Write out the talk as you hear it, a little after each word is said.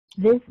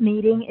This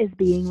meeting is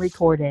being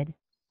recorded.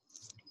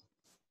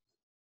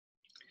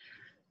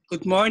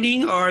 Good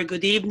morning or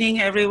good evening,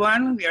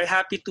 everyone. We are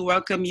happy to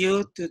welcome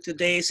you to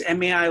today's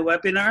MAI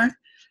webinar,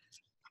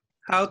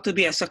 How to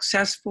be a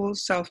Successful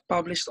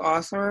Self-Published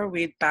Author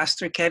with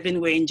Pastor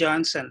Kevin Wayne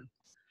Johnson.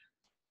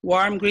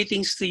 Warm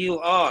greetings to you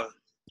all.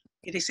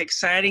 It is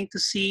exciting to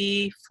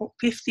see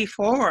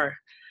 54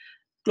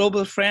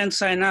 global friends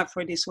sign up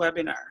for this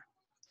webinar.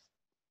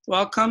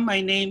 Welcome,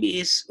 my name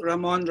is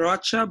Ramon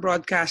Rocha,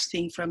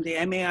 broadcasting from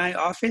the MAI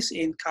office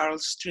in Carol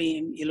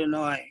Stream,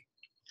 Illinois.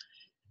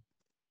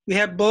 We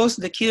have both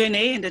the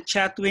Q&A and the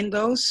chat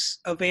windows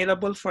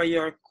available for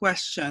your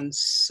questions,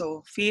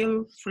 so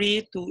feel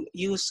free to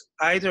use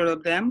either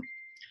of them.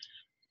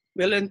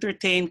 We'll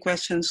entertain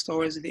questions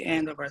towards the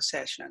end of our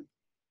session.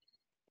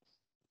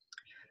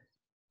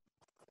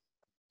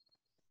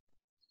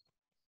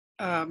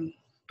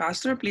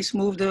 Pastor, please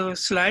move the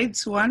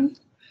slides one.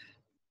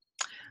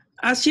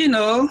 As you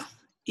know,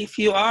 if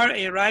you are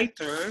a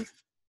writer,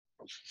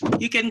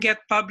 you can get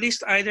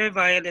published either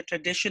via the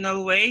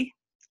traditional way,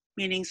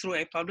 meaning through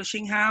a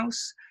publishing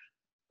house,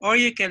 or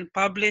you can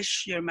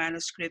publish your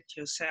manuscript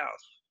yourself.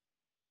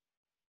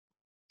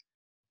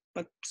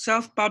 But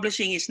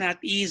self-publishing is not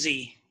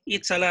easy.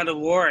 It's a lot of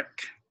work.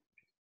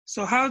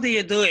 So how do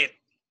you do it?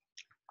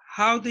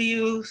 How do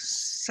you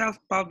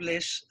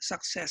self-publish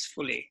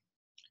successfully?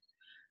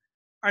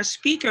 Our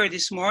speaker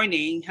this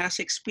morning has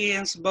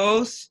experienced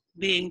both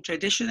being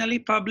traditionally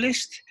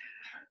published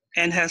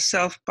and has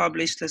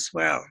self-published as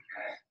well.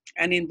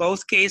 And in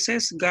both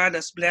cases, God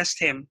has blessed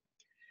him.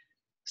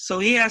 So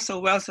he has a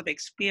wealth of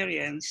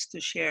experience to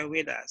share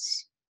with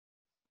us.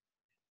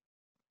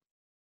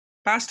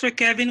 Pastor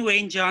Kevin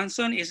Wayne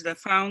Johnson is the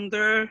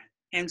founder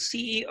and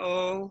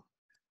CEO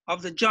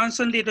of the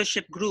Johnson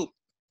Leadership Group.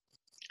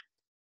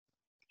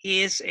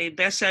 He is a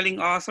best-selling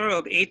author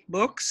of 8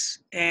 books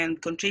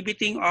and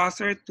contributing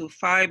author to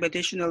 5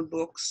 additional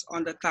books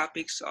on the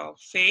topics of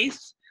faith,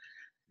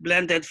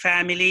 blended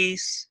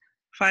families,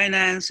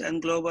 finance,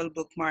 and global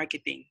book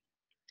marketing.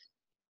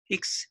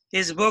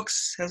 His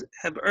books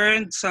have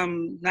earned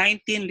some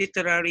 19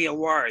 literary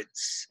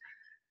awards.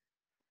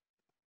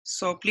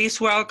 So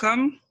please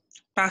welcome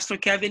Pastor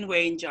Kevin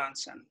Wayne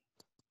Johnson.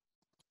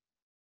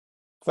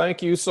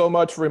 Thank you so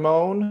much,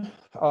 Ramon,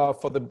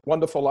 for the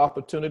wonderful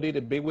opportunity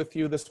to be with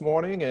you this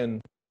morning.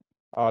 And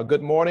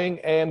good morning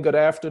and good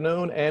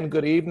afternoon and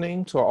good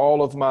evening to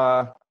all of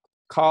my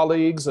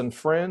colleagues and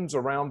friends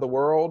around the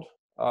world.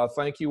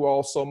 Thank you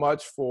all so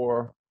much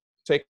for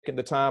taking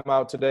the time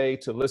out today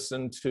to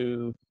listen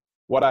to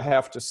what I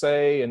have to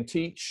say and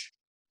teach,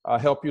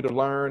 help you to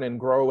learn and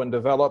grow and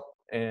develop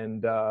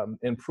and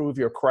improve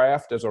your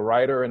craft as a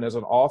writer and as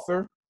an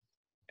author,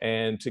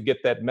 and to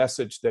get that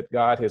message that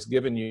God has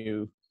given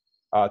you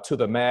to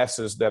the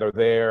masses that are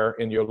there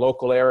in your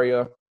local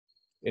area,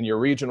 in your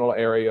regional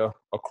area,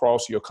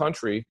 across your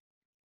country,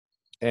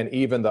 and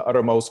even the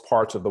uttermost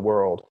parts of the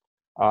world.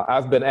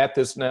 I've been at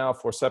this now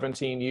for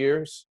 17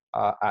 years.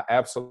 I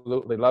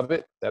absolutely love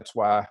it. That's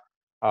why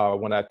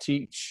when I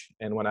teach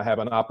and when I have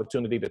an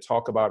opportunity to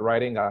talk about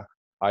writing,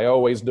 I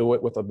always do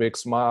it with a big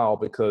smile,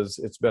 because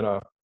it's been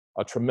a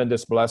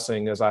tremendous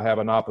blessing as I have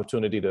an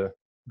opportunity to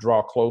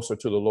draw closer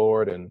to the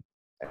Lord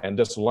and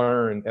just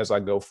learn as I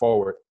go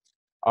forward.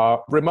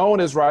 Ramon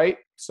is right.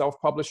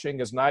 Self-publishing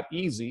is not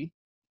easy,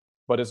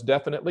 but it's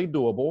definitely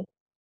doable.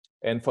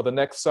 And for the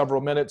next several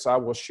minutes, I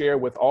will share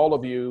with all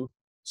of you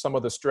some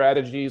of the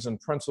strategies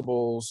and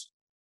principles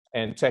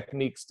and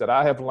techniques that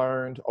I have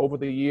learned over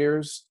the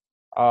years.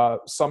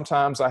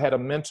 Sometimes I had a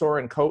mentor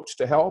and coach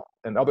to help,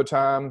 and other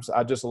times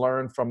I just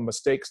learned from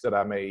mistakes that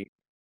I made.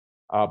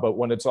 But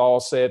when it's all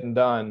said and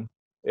done,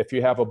 if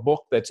you have a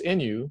book that's in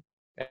you,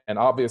 and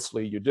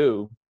obviously you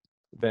do,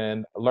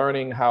 then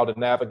learning how to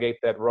navigate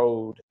that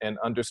road and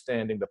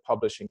understanding the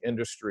publishing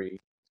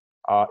industry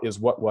is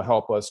what will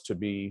help us to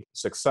be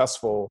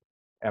successful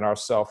in our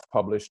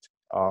self-published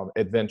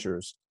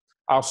adventures.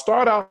 I'll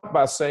start out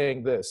by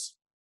saying this.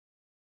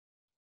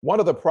 One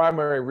of the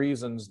primary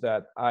reasons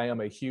that I am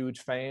a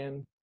huge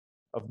fan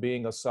of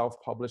being a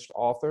self-published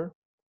author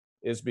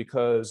is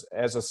because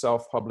as a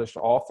self-published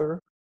author,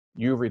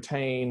 you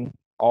retain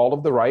all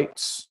of the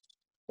rights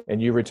and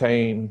you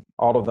retain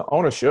all of the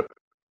ownership.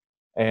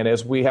 And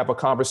as we have a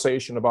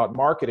conversation about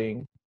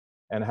marketing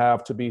and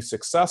have to be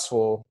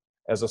successful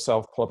as a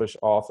self-published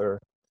author,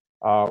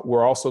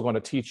 we're also going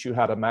to teach you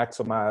how to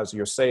maximize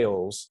your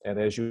sales. And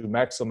as you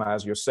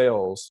maximize your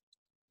sales,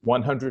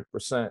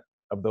 100%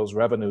 of those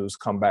revenues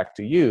come back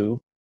to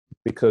you,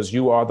 because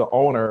you are the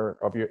owner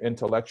of your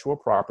intellectual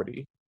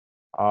property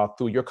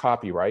through your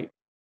copyright,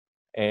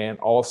 and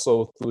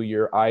also through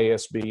your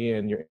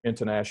ISBN, your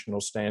International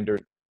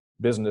Standard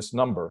Business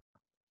Number.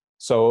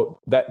 So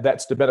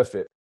that's the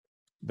benefit.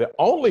 The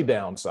only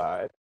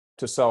downside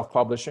to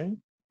self-publishing,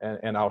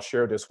 and I'll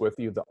share this with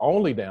you, the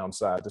only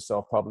downside to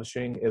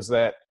self-publishing is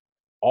that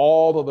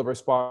all of the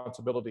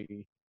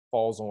responsibility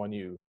falls on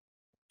you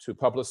to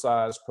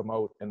publicize,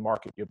 promote, and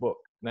market your book.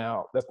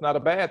 Now, that's not a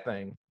bad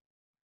thing,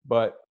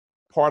 but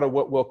part of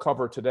what we'll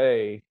cover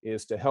today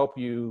is to help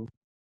you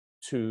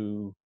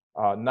to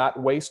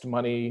not waste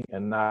money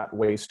and not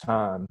waste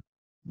time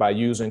by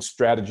using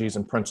strategies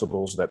and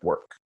principles that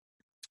work.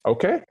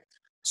 Okay,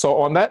 so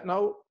on that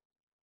note,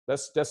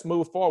 let's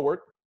move forward.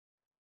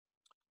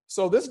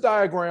 So this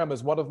diagram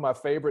is one of my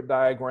favorite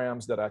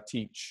diagrams that I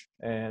teach,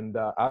 and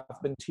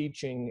I've been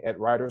teaching at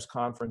writers'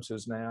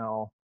 conferences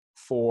now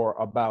for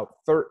about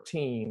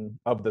 13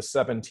 of the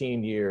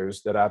 17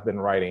 years that I've been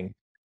writing.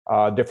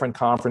 Different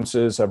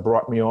conferences have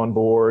brought me on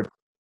board,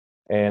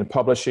 and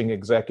publishing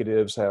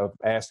executives have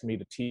asked me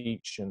to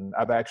teach, and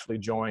I've actually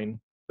joined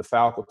the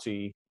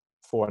faculty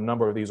for a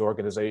number of these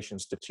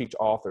organizations to teach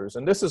authors.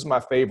 And this is my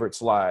favorite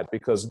slide,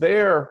 because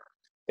there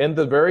in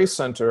the very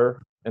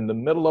center, in the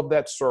middle of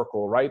that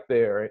circle, right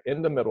there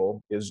in the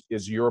middle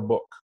is your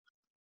book.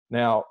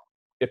 Now,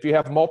 if you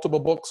have multiple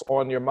books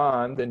on your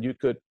mind, then you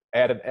could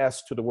add an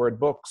S to the word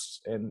books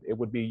and it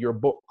would be your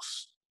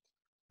books.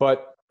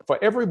 But for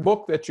every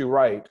book that you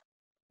write,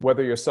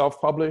 whether you're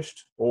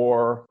self-published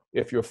or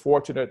if you're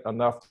fortunate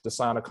enough to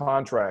sign a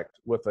contract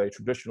with a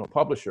traditional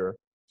publisher,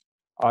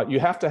 you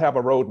have to have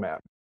a roadmap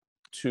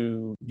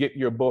to get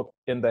your book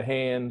in the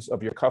hands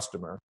of your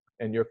customer.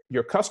 And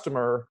your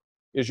customer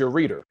is your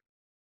reader.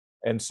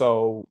 And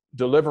so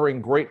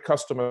delivering great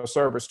customer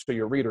service to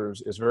your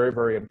readers is very,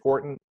 very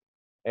important.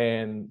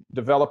 And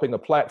developing a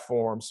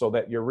platform so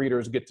that your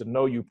readers get to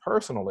know you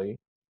personally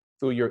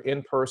through your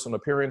in-person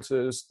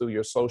appearances, through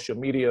your social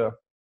media,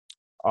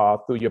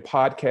 through your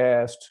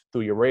podcast,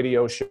 through your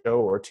radio show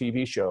or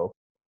TV show.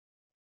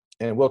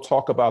 And we'll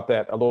talk about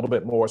that a little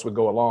bit more as we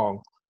go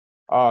along.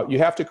 You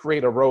have to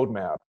create a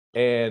roadmap,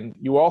 and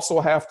you also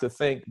have to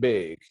think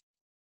big.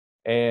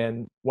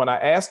 And when I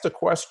asked the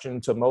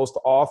question to most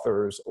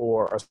authors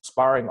or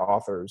aspiring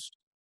authors,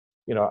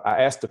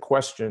 I asked the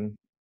question,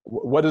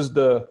 what is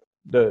the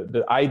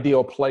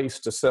ideal place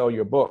to sell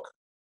your book?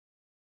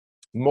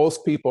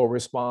 Most people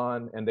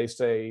respond and they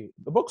say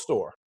the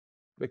bookstore,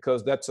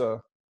 because that's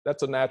a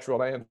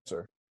natural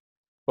answer.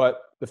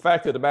 But the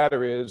fact of the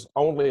matter is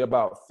only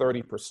about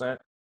 30%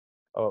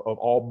 of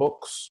all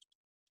books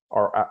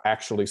are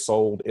actually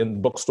sold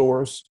in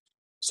bookstores.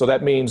 So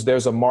that means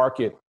there's a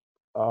market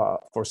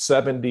for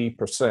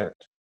 70%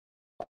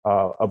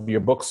 of your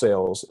book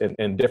sales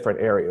in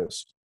different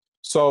areas.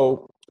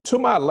 So to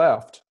my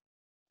left,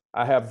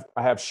 I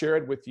have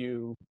shared with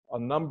you a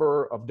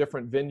number of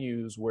different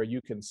venues where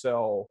you can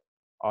sell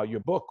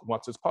your book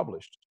once it's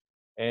published.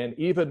 And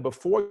even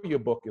before your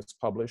book is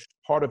published,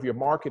 part of your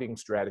marketing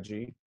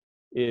strategy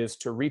is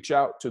to reach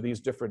out to these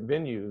different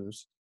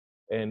venues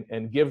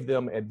and give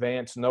them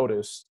advance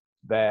notice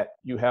that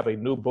you have a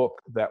new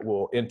book that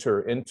will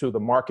enter into the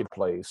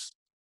marketplace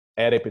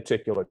at a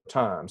particular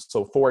time.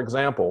 So for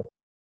example,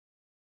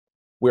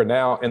 we're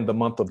now in the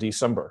month of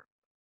December.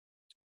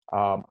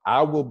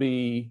 I will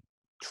be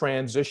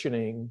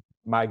transitioning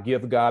my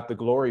Give God the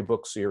Glory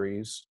book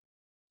series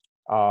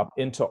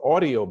into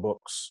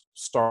audiobooks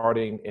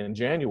starting in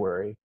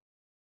January.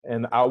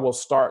 And I will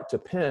start to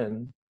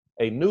pen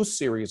a new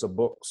series of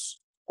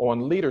books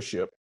on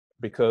leadership,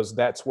 because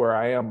that's where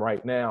I am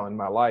right now in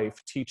my life,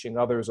 teaching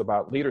others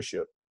about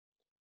leadership.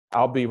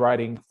 I'll be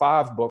writing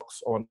 5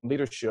 books on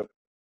leadership,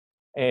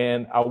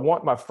 and I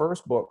want my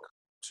first book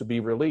to be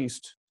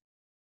released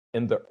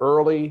in the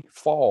early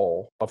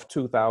fall of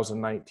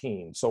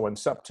 2019. So in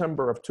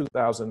September of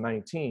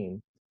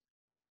 2019,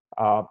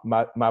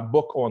 my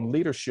book on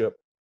leadership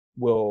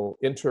will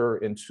enter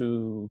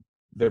into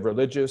the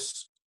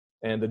religious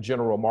and the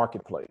general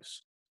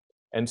marketplace.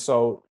 And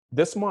so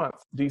this month,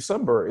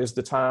 December, is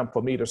the time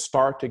for me to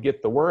start to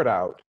get the word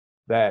out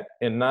that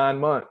in 9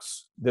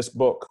 months, this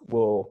book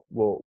will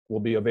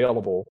be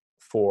available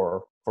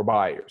for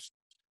buyers.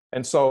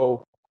 And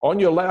so on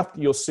your left,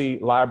 you'll see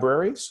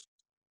libraries.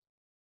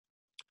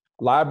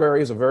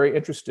 Libraries are very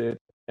interested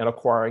in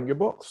acquiring your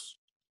books.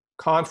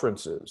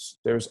 Conferences,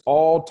 there's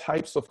all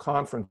types of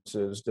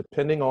conferences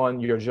depending on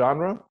your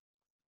genre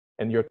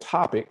and your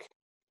topic.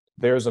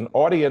 There's an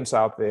audience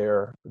out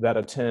there that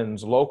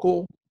attends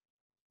local,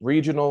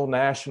 regional,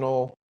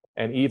 national,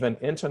 and even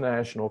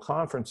international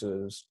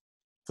conferences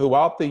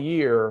throughout the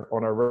year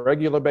on a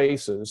regular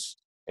basis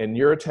in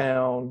your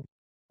town,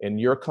 in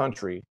your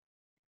country,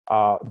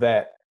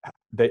 that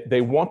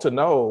they want to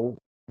know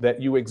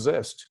that you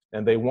exist,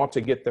 and they want to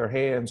get their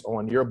hands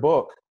on your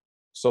book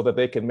so that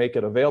they can make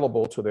it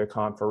available to their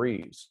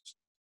conferees.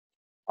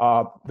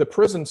 The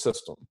prison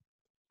system,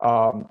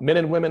 men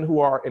and women who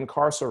are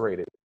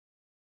incarcerated,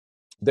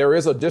 there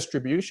is a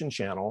distribution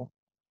channel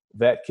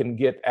that can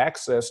get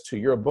access to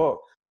your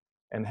book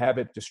and have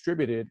it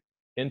distributed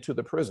into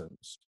the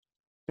prisons,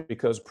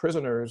 because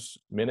prisoners,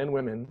 men and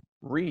women,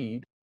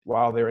 read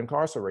while they're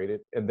incarcerated,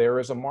 and there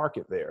is a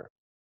market there.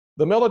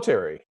 The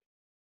military,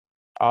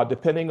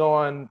 depending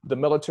on the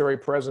military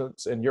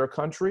presence in your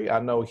country, I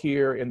know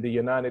here in the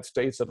United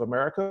States of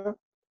America,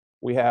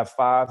 we have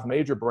 5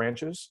 major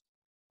branches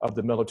of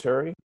the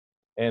military,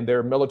 and there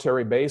are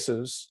military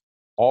bases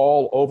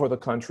all over the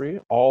country,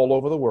 all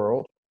over the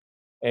world,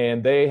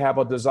 and they have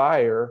a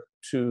desire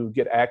to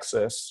get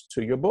access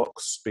to your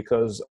books,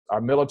 because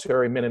our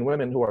military men and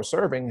women who are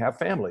serving have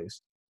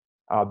families.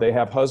 They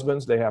have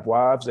husbands, they have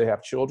wives, they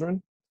have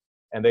children,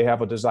 and they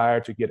have a desire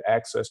to get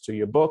access to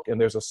your book. And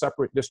there's a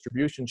separate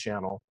distribution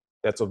channel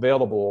that's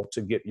available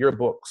to get your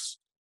books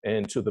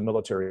into the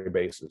military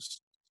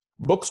bases.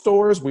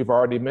 Bookstores, we've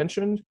already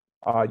mentioned.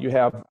 You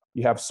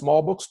have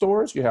small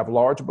bookstores, you have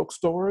large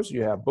bookstores,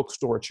 you have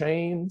bookstore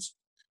chains,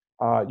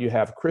 you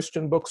have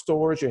Christian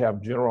bookstores, you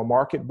have general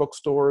market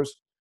bookstores.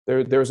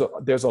 There's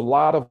a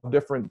lot of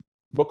different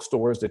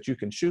bookstores that you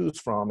can choose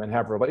from and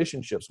have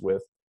relationships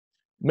with.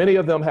 Many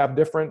of them have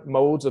different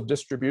modes of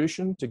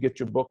distribution to get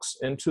your books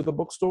into the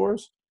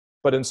bookstores.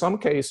 But in some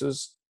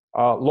cases,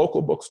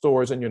 local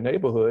bookstores in your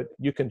neighborhood,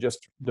 you can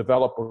just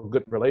develop a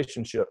good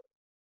relationship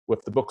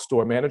with the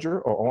bookstore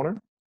manager or owner,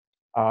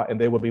 and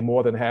they will be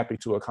more than happy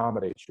to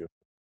accommodate you.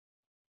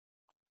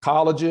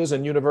 Colleges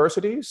and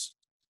universities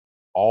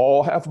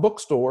all have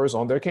bookstores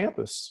on their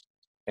campus,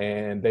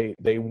 and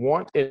they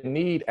want and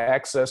need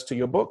access to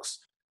your books,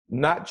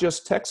 not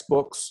just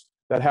textbooks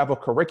that have a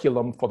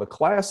curriculum for the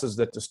classes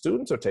that the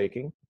students are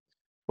taking,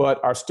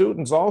 but our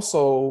students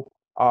also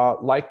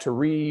like to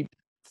read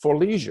for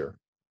leisure,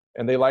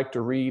 and they like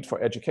to read for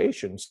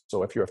education.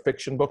 So if you're a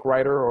fiction book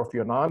writer or if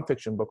you're a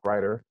nonfiction book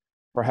writer,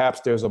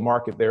 perhaps there's a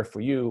market there for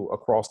you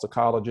across the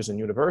colleges and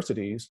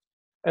universities.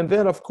 And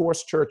then, of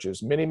course,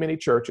 churches. Many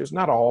churches,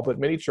 not all, but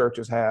many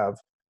churches have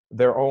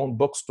their own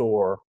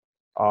bookstore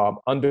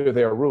under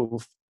their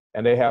roof,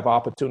 and they have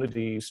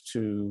opportunities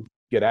to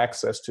get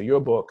access to your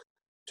book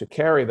to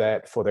carry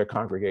that for their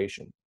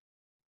congregation.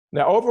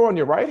 Now, over on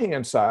your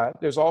right-hand side,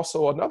 there's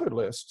also another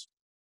list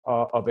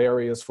of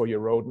areas for your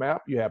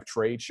roadmap. You have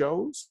trade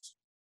shows.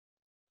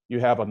 You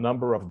have a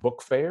number of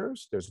book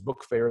fairs. There's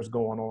book fairs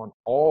going on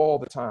all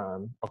the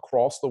time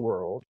across the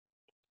world.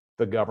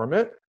 The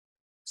government.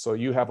 So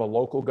you have a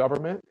local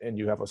government, and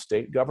you have a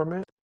state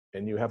government,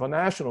 and you have a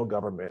national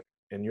government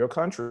in your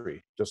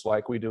country, just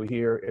like we do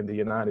here in the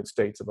United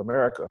States of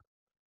America.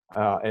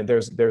 And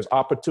there's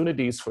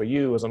opportunities for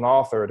you as an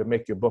author to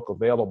make your book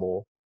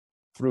available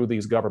through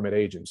these government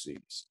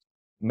agencies.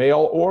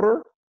 Mail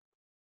order,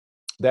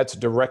 that's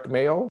direct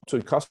mail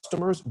to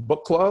customers.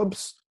 Book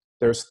clubs,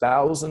 there's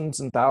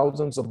thousands and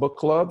thousands of book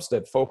clubs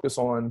that focus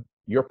on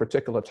your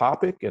particular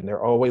topic, and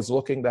they're always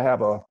looking to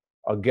have a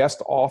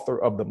guest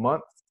author of the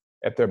month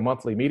at their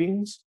monthly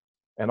meetings,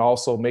 and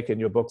also making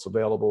your books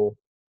available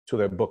to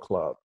their book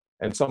club.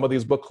 And some of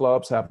these book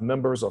clubs have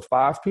members of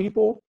 5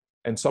 people,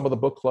 and some of the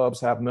book clubs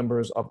have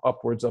members of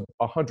upwards of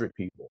 100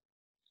 people.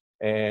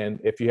 And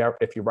if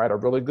you write a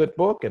really good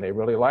book and they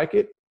really like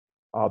it,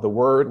 the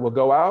word will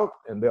go out,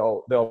 and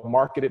they'll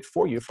market it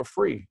for you for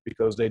free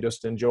because they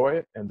just enjoy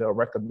it, and they'll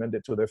recommend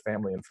it to their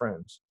family and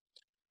friends.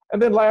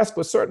 And then last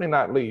but certainly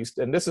not least,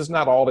 and this is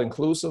not all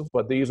inclusive,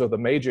 but these are the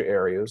major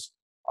areas,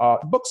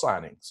 book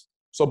signings.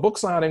 So book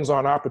signings are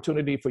an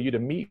opportunity for you to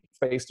meet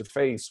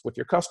face-to-face with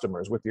your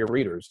customers, with your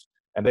readers,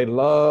 and they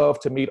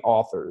love to meet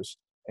authors,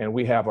 and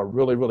we have a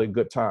really, really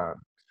good time.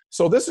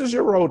 So this is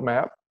your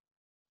roadmap.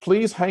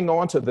 Please hang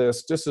on to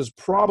this. This is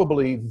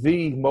probably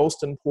the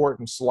most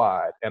important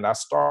slide, and I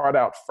start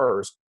out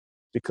first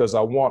because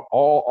I want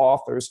all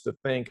authors to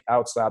think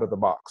outside of the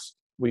box.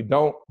 We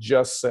don't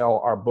just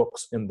sell our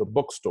books in the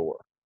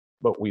bookstore,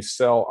 but we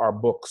sell our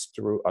books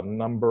through a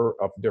number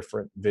of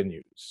different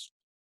venues.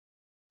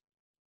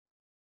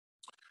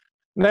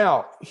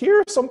 Now, here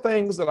are some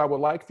things that I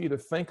would like for you to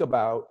think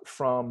about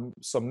from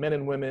some men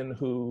and women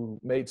who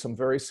made some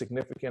very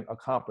significant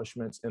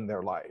accomplishments in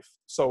their life.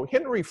 So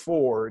Henry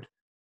Ford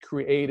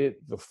created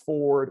the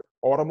Ford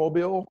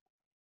automobile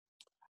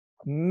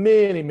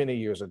many, many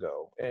years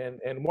ago.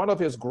 And one of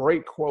his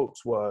great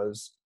quotes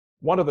was,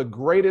 "One of the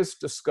greatest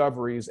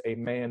discoveries a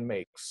man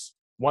makes,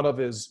 one of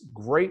his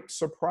great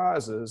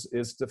surprises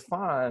is to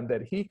find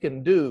that he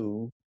can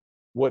do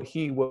what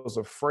he was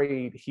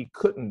afraid he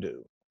couldn't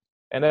do."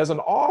 And as an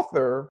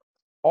author,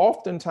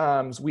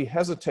 oftentimes we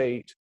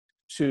hesitate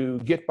to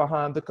get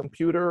behind the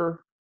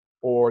computer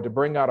or to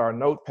bring out our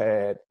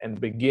notepad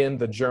and begin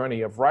the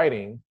journey of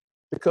writing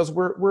because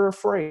we're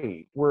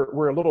afraid.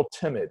 We're a little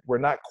timid. We're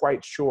not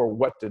quite sure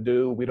what to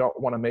do. We don't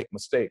want to make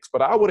mistakes.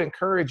 But I would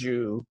encourage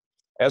you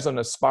as an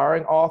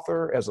aspiring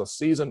author, as a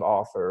seasoned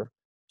author,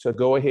 to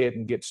go ahead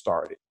and get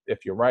started.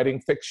 If you're writing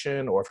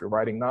fiction or if you're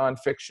writing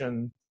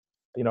nonfiction,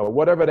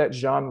 whatever that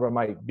genre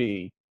might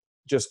be,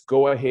 just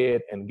go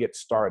ahead and get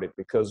started,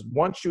 because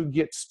once you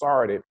get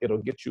started, it'll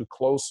get you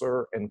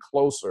closer and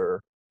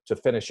closer to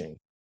finishing.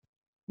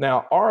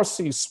 Now,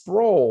 R.C.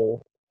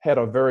 Sproul had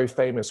a very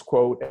famous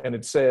quote, and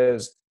it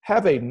says,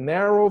 "Have a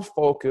narrow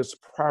focus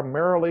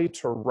primarily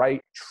to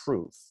write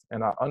truth."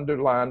 And I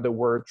underlined the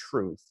word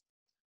truth.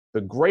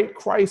 The great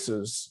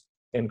crisis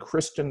in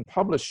Christian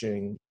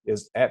publishing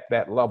is at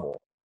that level.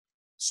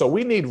 So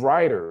we need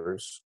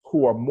writers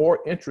who are more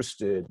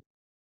interested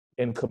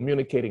in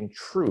communicating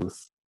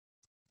truth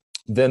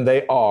than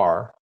they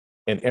are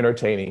in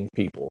entertaining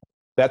people.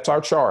 That's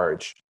our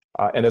charge.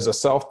 And as a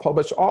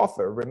self-published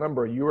author,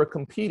 remember, you are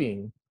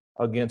competing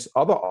against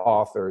other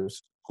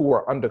authors who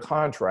are under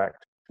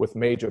contract with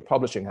major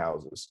publishing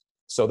houses.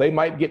 So they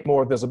might get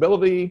more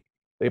visibility,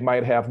 they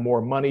might have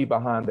more money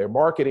behind their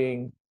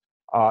marketing,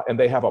 and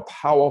they have a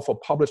powerful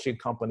publishing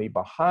company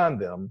behind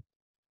them.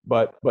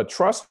 But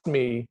trust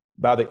me,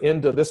 by the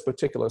end of this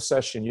particular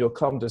session, you'll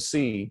come to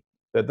see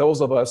that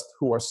those of us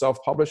who are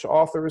self-published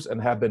authors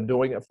and have been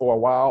doing it for a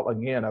while,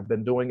 again, I've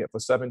been doing it for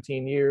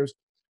 17 years,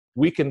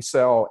 we can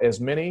sell as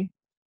many,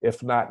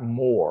 if not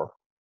more,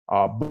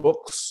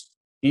 books,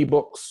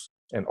 ebooks,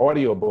 and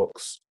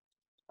audiobooks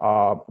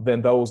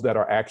than those that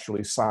are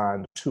actually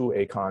signed to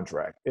a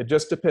contract. It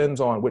just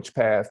depends on which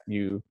path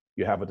you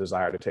have a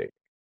desire to take.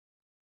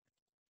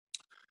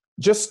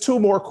 Just two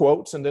more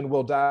quotes, and then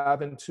we'll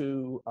dive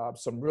into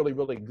some really,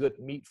 really good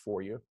meat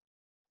for you.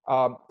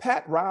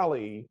 Pat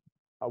Riley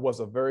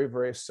was a very,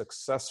 very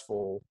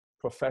successful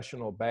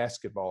professional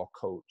basketball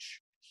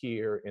coach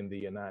here in the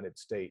United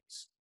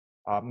States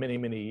many,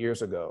 many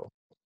years ago.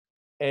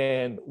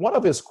 And one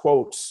of his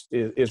quotes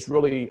is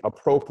really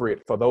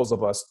appropriate for those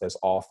of us as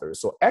authors.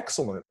 So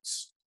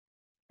excellence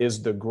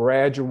is the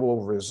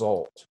gradual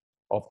result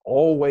of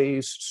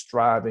always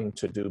striving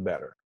to do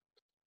better.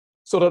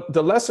 So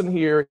the lesson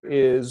here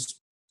is,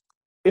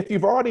 if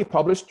you've already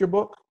published your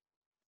book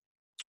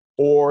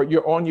or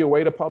you're on your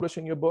way to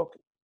publishing your book,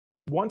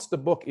 once the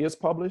book is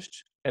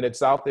published and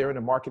it's out there in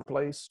the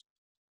marketplace,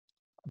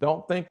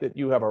 don't think that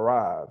you have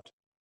arrived.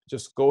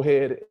 Just go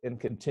ahead and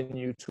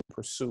continue to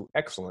pursue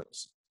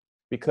excellence,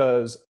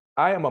 because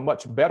I am a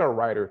much better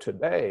writer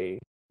today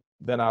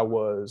than I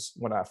was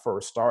when I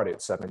first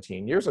started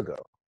 17 years ago,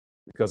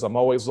 because I'm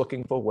always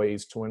looking for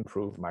ways to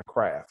improve my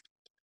craft.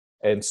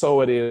 And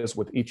so it is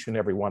with each and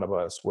every one of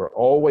us. We're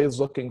always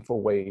looking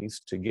for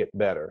ways to get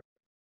better.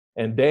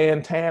 And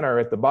Dan Tanner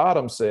at the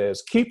bottom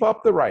says, keep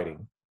up the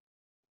writing.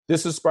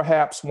 This is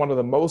perhaps one of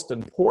the most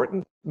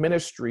important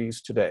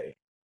ministries today.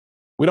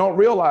 We don't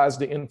realize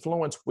the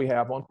influence we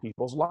have on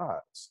people's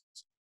lives.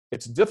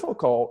 It's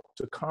difficult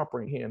to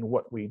comprehend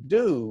what we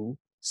do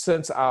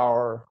since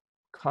our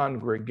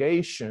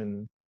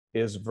congregation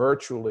is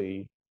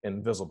virtually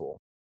invisible.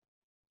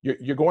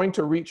 You're going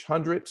to reach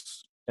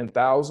hundreds and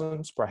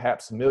thousands,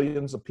 perhaps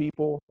millions of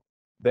people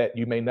that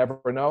you may never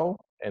know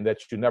and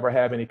that you never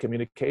have any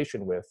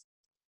communication with.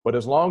 But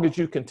as long as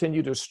you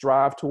continue to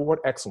strive toward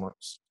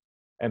excellence,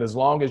 and as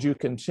long as you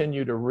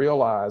continue to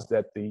realize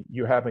that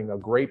you're having a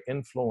great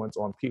influence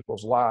on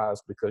people's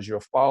lives because you're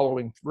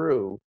following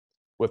through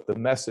with the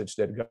message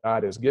that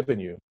God has given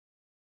you,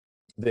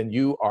 then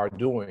you are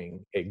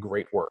doing a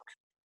great work.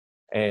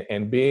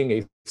 And being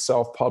a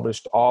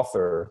self-published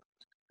author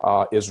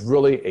is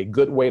really a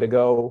good way to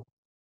go.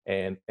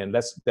 And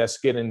let's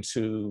get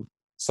into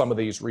some of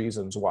these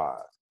reasons why.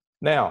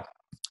 Now,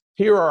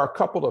 here are a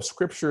couple of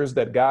scriptures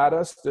that guide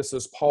us. This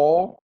is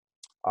Paul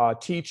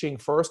teaching,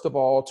 first of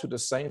all, to the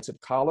saints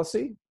at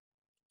Colossae,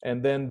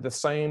 and then the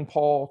same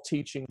Paul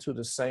teaching to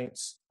the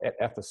saints at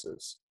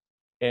Ephesus.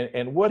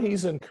 And what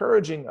he's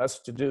encouraging us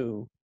to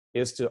do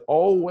is to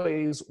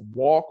always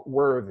walk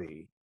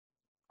worthy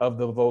of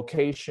the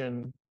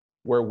vocation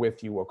wherewith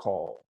you are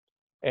called.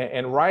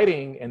 And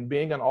writing and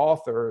being an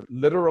author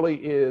literally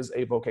is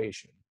a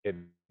vocation. It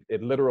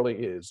literally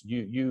is.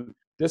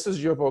 This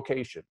is your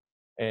vocation,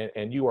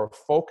 and you are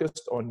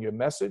focused on your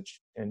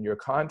message and your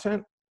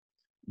content.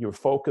 You're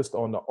focused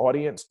on the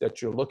audience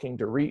that you're looking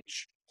to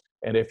reach.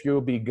 And if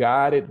you'll be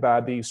guided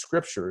by these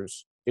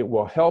scriptures, it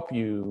will help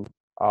you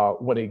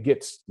when it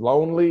gets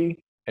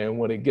lonely and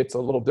when it gets a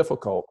little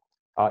difficult.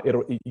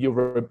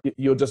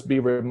 You'll just be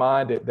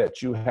reminded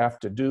that you have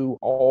to do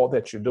all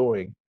that you're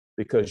doing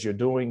because you're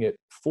doing it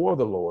for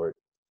the Lord.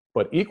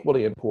 But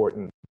equally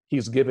important,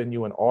 he's given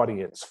you an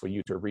audience for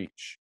you to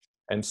reach.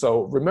 And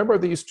so remember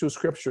these two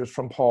scriptures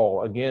from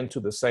Paul, again, to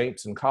the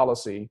saints in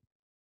Colossae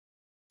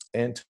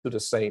and to the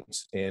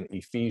saints in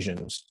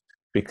Ephesians,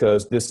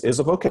 because this is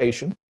a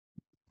vocation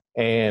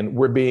and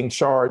we're being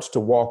charged to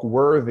walk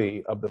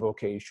worthy of the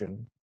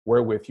vocation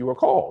wherewith you are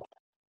called.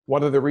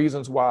 One of the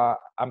reasons why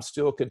I'm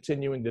still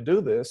continuing to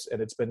do this,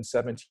 and it's been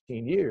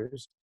 17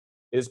 years,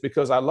 is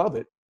because I love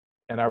it.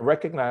 And I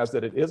recognize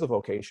that it is a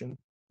vocation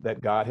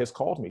that God has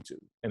called me to.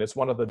 And it's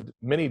one of the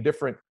many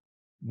different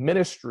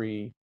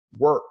ministry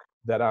work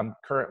that I'm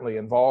currently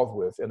involved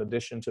with, in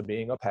addition to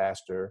being a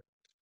pastor,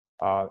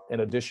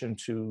 in addition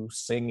to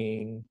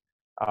singing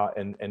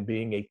and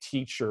being a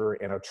teacher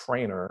and a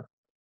trainer.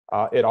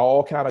 It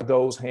all kind of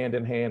goes hand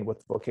in hand with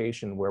the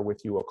vocation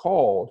wherewith you are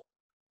called.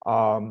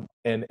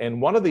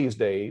 And one of these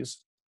days,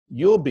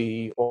 you'll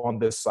be on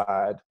this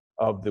side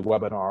of the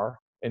webinar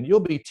and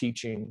you'll be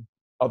teaching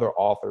other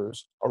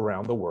authors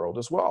around the world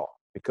as well,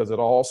 because it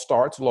all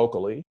starts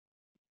locally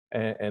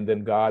and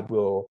then God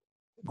will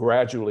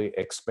gradually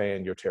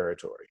expand your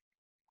territory.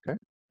 Okay.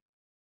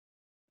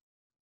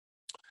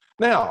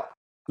 Now,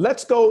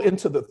 let's go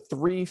into the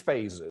three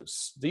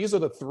phases. These are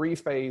the three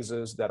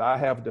phases that I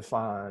have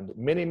defined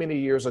many, many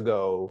years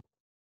ago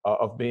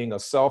of being a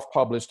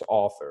self-published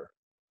author.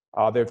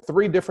 There are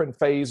three different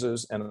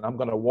phases, and I'm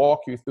going to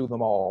walk you through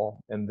them all,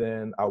 and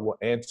then I will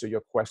answer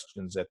your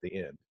questions at the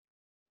end.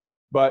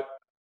 But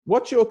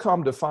what you'll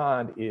come to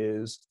find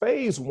is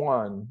phase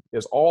one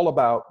is all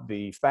about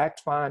the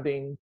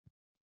fact-finding,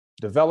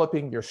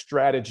 developing your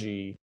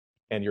strategy,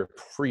 and your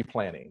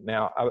pre-planning.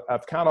 Now,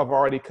 I've kind of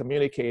already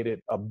communicated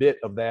a bit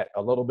of that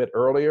a little bit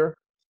earlier.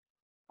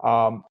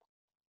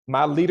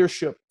 My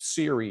leadership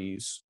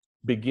series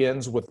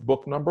begins with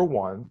book number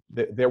 1.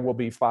 There will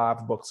be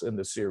 5 books in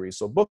the series.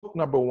 So book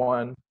number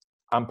 1,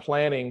 I'm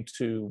planning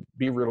to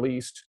be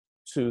released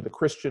to the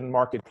Christian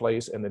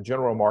marketplace and the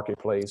general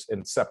marketplace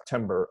in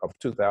September of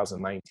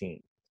 2019.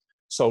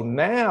 So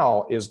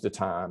now is the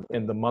time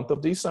in the month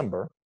of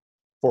December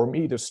for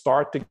me to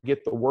start to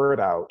get the word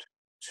out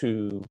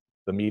to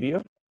the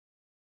media,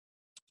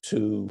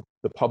 to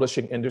the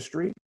publishing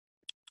industry,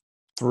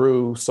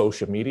 through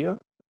social media,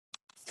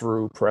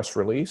 through press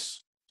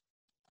release,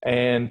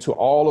 and to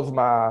all of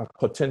my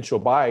potential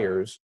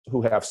buyers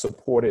who have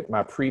supported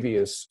my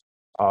previous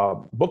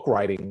book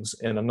writings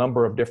in a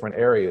number of different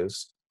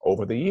areas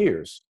over the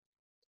years.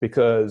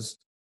 Because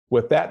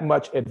with that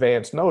much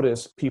advance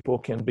notice, people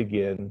can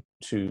begin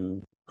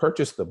to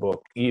purchase the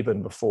book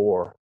even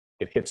before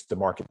it hits the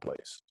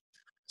marketplace.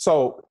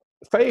 So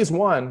phase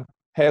 1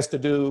 has to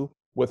do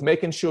with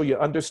making sure you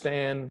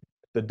understand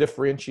the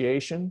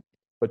differentiation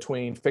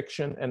between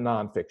fiction and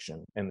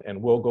nonfiction.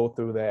 And we'll go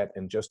through that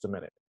in just a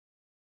minute.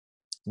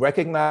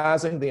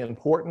 Recognizing the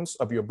importance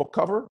of your book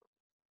cover.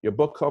 Your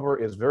book cover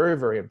is very,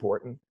 very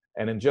important.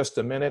 And in just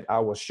a minute, I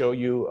will show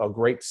you a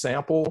great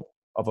sample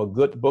of a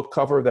good book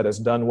cover that is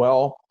done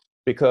well,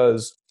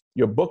 because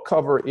your book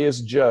cover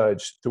is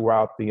judged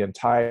throughout the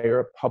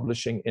entire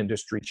publishing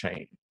industry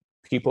chain.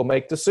 People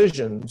make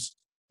decisions,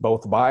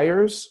 both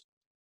buyers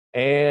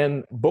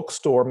and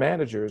bookstore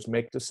managers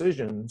make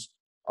decisions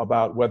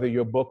about whether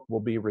your book will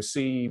be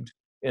received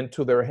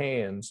into their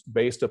hands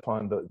based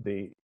upon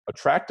the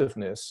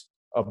attractiveness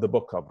of the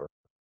book cover.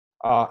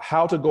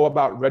 How to go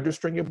about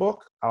registering your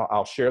book,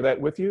 I'll share that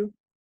with you.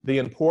 The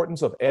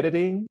importance of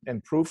editing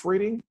and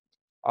proofreading.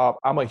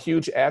 I'm a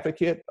huge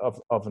advocate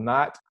of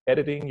not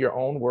editing your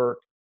own work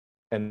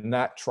and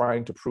not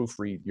trying to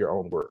proofread your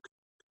own work.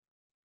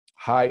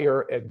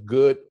 Hire a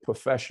good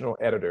professional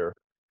editor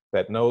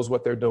that knows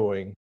what they're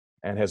doing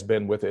and has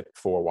been with it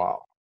for a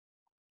while.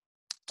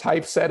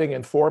 Typesetting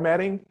and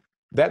formatting,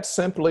 that's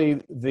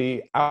simply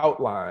the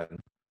outline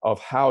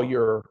of how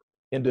your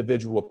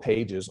individual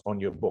pages on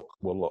your book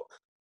will look.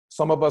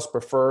 Some of us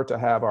prefer to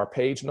have our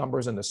page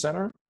numbers in the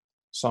center.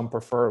 Some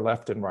prefer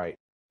left and right.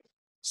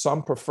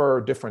 Some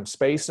prefer different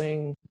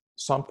spacing.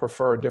 Some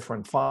prefer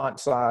different font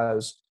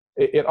size.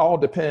 It all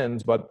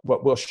depends, but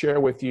we'll share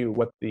with you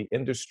what the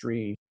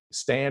industry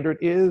standard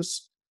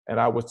is, and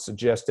I would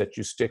suggest that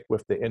you stick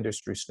with the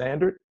industry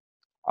standard.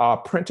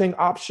 Printing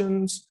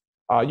options,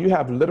 you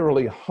have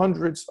literally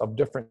hundreds of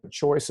different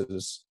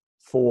choices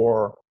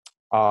for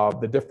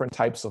the different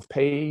types of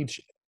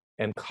page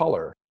and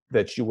color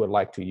that you would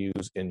like to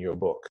use in your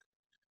book.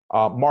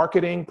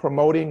 Marketing,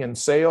 promoting, and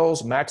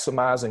sales,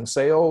 maximizing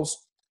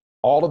sales.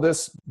 All of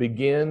this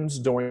begins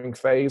during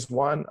phase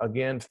 1.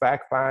 Again,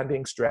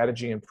 fact-finding,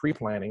 strategy, and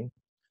pre-planning.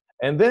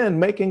 And then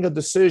making a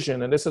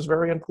decision, and this is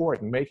very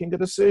important, making a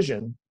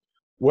decision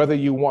whether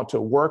you want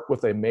to work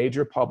with a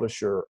major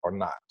publisher or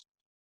not.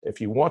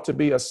 If you want to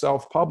be a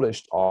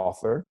self-published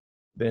author,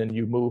 then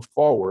you move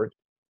forward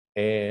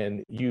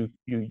and you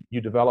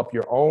develop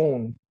your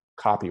own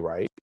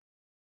copyright.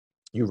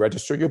 You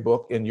register your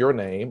book in your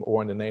name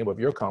or in the name of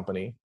your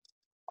company,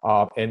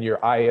 and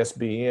your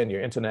ISBN,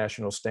 your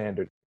International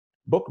Standard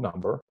Book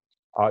Number.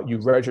 You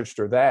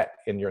register that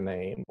in your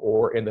name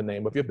or in the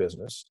name of your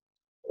business,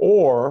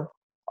 or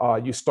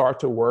you start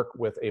to work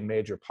with a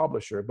major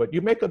publisher. But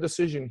you make a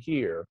decision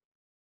here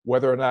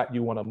whether or not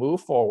you want to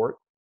move forward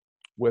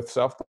with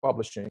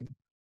self-publishing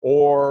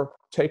or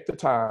take the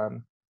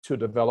time to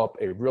develop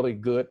a really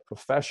good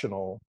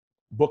professional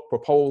book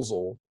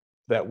proposal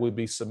that would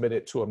be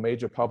submitted to a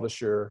major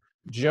publisher,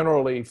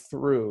 generally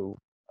through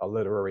a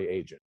literary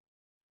agent.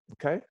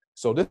 Okay,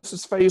 so this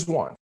is phase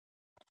 1.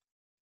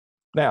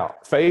 Now,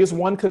 phase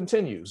 1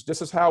 continues.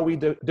 This is how we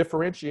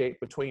differentiate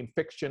between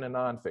fiction and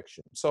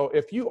nonfiction. So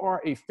if you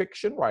are a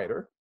fiction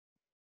writer,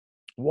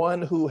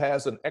 one who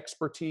has an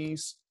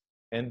expertise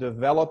in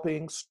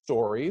developing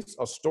stories,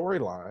 a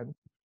storyline,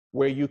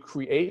 where you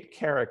create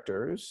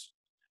characters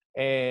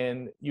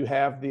and you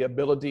have the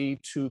ability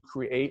to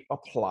create a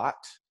plot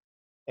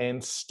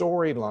and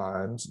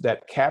storylines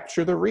that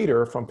capture the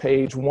reader from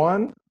page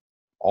 1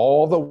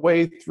 all the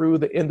way through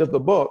the end of the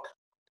book,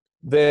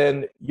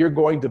 then you're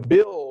going to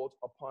build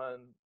upon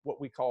what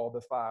we call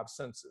the 5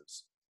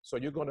 senses. So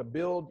you're going to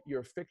build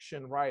your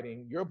fiction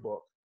writing, your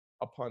book,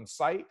 upon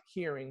sight,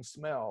 hearing,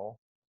 smell,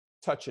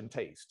 touch, and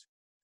taste,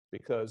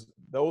 because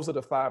those are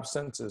the 5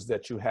 senses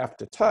that you have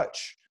to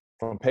touch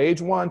from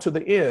page 1 to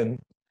the end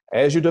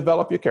as you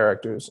develop your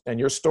characters and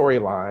your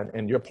storyline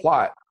and your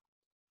plot,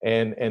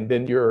 and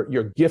then your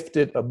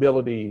gifted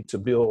ability to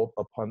build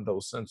upon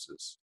those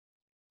senses.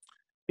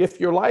 If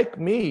you're like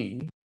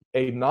me,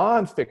 a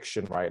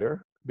nonfiction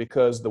writer,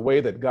 because the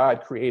way that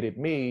God created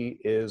me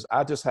is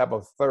I just have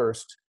a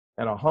thirst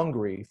and a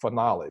hungry for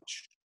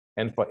knowledge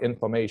and for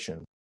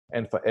information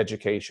and for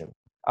education.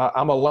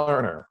 I'm a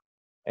learner,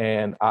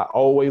 and I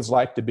always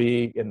like to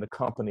be in the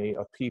company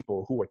of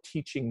people who are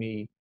teaching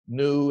me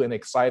new and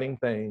exciting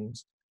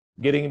things,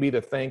 getting me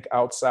to think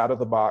outside of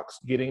the box,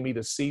 getting me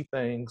to see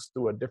things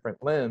through a different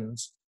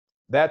lens.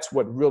 That's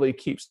what really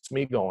keeps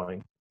me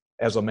going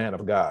as a man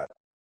of God.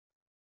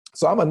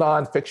 So I'm a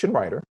nonfiction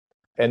writer,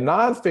 and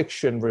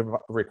nonfiction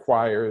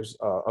requires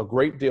a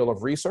great deal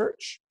of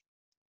research,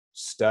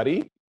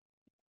 study,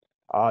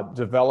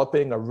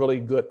 developing a really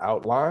good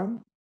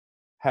outline,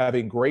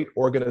 having great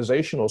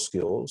organizational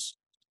skills.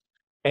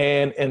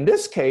 And in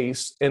this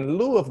case, in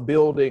lieu of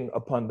building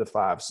upon the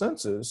five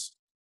senses,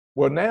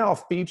 we're now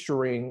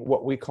featuring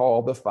what we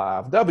call the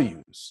five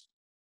W's: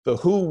 the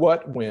who,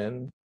 what,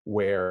 when,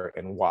 where,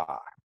 and why.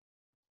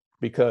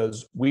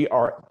 Because we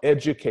are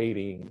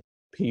educating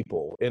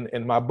people.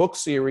 In my book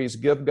series,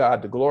 Give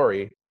God the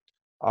Glory,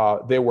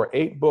 there were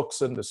 8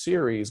 books in the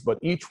series, but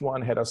each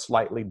one had a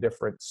slightly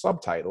different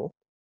subtitle,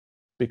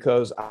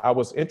 because I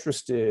was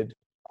interested,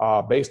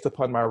 based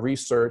upon my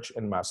research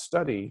and my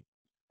study,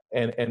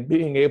 and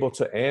being able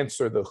to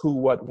answer the who,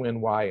 what, when,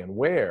 why, and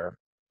where.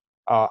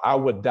 I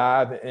would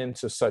dive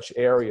into such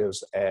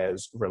areas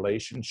as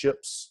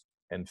relationships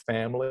and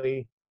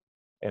family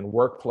and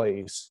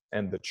workplace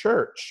and the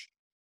church,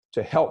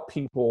 to help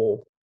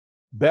people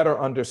better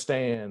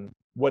understand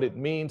what it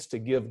means to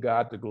give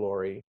God the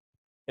glory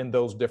in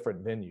those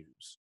different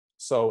venues.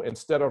 So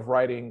instead of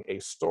writing a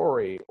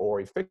story or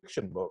a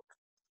fiction book,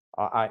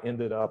 I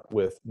ended up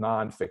with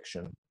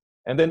nonfiction.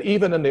 And then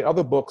even in the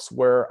other books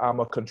where I'm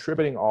a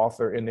contributing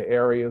author in the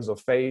areas of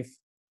faith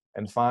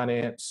and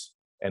finance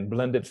and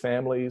blended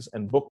families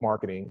and book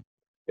marketing,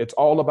 it's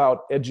all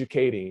about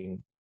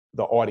educating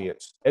the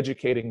audience,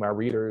 educating my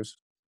readers,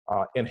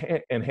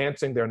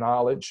 enhancing their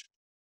knowledge,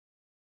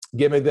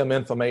 giving them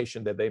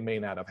information that they may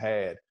not have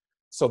had.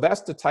 So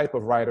that's the type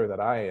of writer that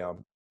I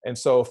am. And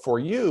so for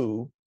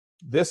you,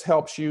 this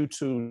helps you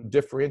to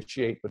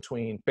differentiate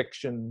between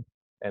fiction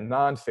and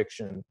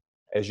nonfiction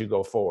as you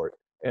go forward.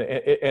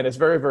 And it's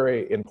very,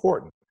 very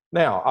important.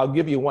 Now, I'll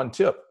give you one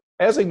tip.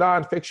 As a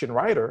nonfiction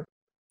writer,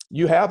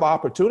 you have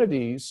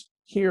opportunities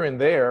here and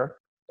there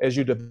as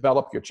you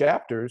develop your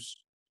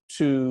chapters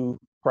to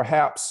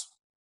perhaps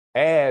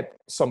add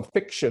some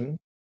fiction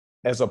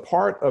as a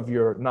part of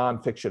your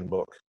nonfiction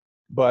book,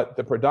 but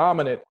the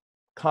predominant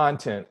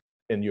content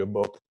in your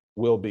book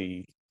will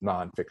be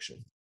nonfiction.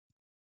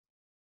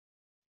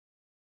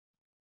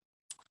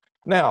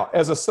 Now,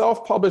 as a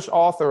self-published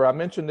author, I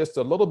mentioned this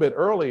a little bit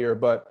earlier,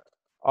 but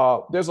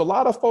there's a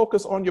lot of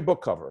focus on your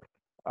book cover.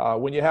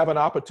 When you have an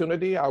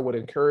opportunity, I would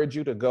encourage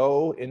you to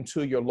go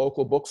into your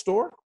local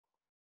bookstore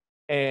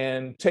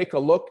and take a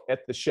look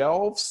at the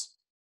shelves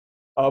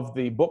of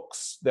the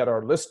books that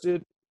are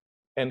listed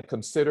and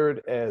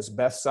considered as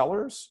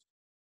bestsellers,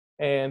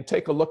 and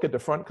take a look at the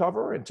front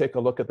cover and take a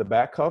look at the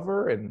back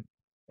cover, and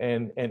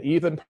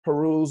even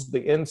peruse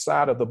the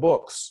inside of the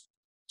books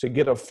to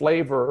get a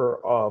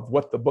flavor of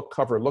what the book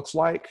cover looks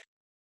like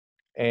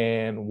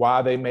and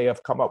why they may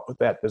have come up with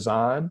that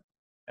design,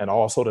 and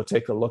also to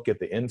take a look at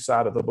the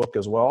inside of the book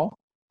as well,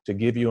 to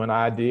give you an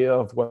idea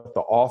of what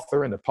the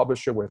author and the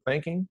publisher were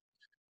thinking.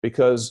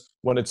 Because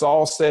when it's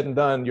all said and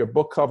done, your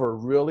book cover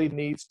really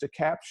needs to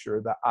capture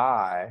the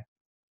eye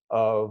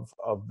of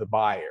the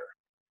buyer,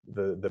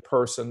 the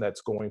person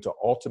that's going to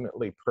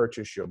ultimately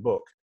purchase your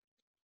book.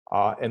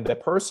 And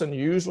that person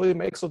usually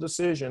makes a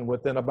decision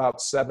within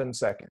about 7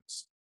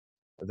 seconds.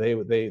 They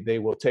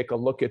will take a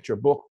look at your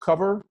book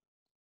cover,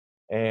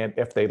 and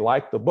if they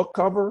like the book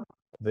cover,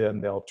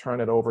 then they'll turn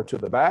it over to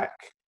the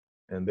back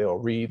and they'll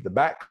read the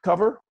back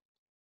cover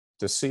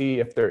to see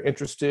if they're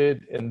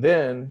interested, and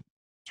then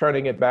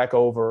turning it back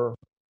over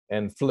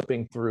and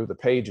flipping through the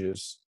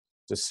pages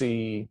to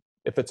see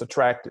if it's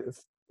attractive,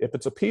 if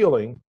it's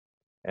appealing,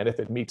 and if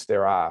it meets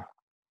their eye.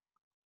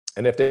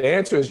 And if the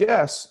answer is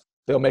yes,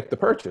 they'll make the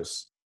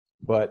purchase.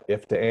 But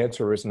if the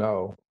answer is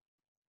no,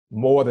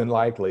 more than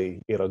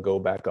likely it'll go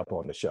back up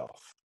on the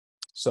shelf.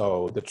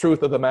 So the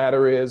truth of the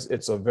matter is,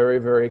 it's a very,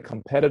 very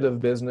competitive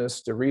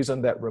business. The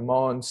reason that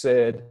Ramon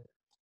said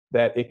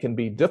that it can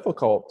be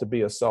difficult to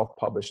be a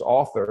self-published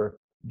author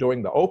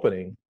during the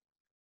opening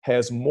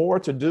has more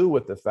to do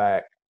with the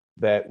fact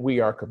that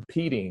we are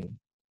competing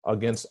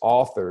against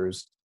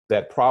authors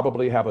that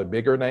probably have a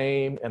bigger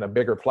name and a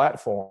bigger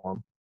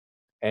platform.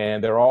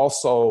 And they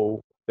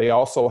also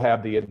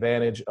have the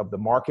advantage of the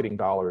marketing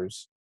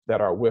dollars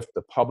that are with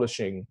the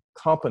publishing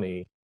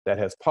company that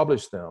has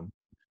published them.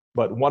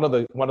 But one of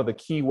the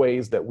key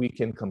ways that we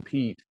can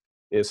compete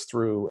is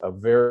through a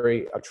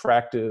very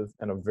attractive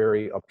and a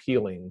very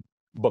appealing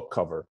book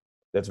cover.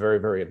 That's very,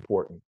 very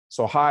important.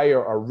 So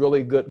hire a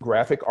really good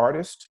graphic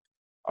artist,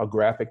 a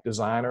graphic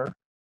designer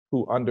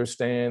who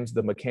understands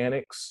the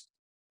mechanics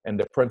and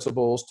the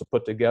principles to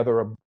put together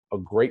a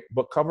great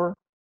book cover.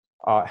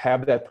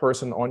 Have that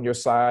person on your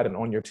side and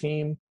on your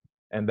team,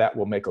 and that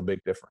will make a big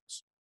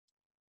difference.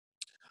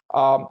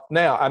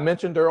 Now, I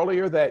mentioned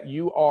earlier that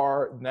you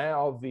are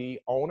now the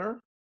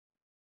owner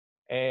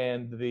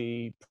and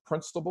the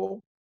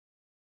principal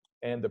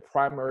and the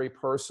primary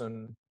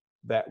person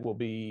that will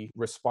be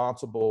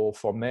responsible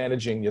for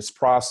managing this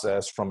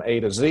process from A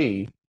to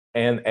Z.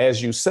 And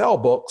as you sell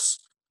books,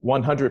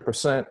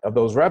 100% of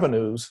those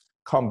revenues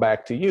come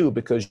back to you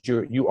because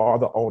you are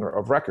the owner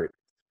of record.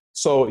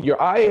 So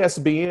your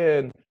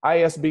ISBN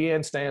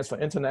stands for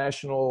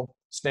International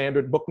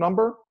Standard Book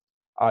Number.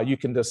 You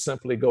can just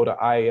simply go to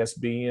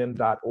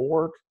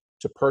isbn.org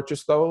to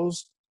purchase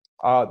those.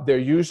 They're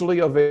usually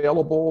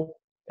available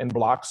in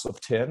blocks of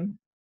 10,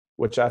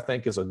 which I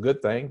think is a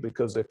good thing,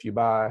 because if you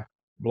buy a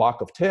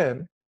block of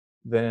 10,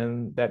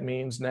 then that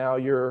means now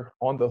you're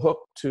on the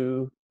hook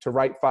to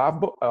write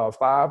 5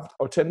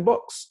 or 10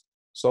 books.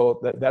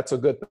 So that's a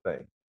good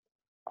thing.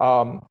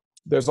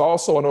 There's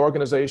also an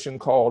organization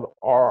called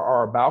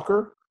R.R.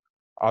 Bowker,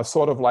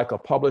 sort of like a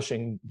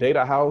publishing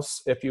data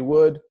house, if you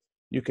would.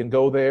 You can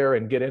go there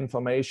and get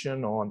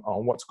information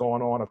on what's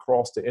going on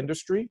across the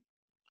industry.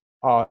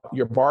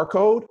 Your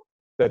barcode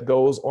that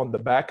goes on the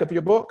back of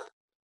your book,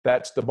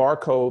 that's the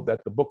barcode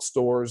that the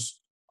bookstores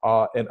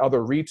and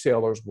other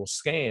retailers will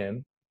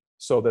scan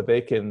so that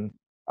they can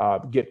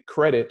get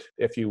credit,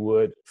 if you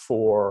would,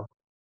 for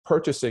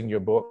purchasing your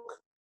book,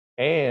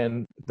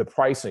 and the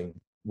pricing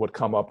would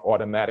come up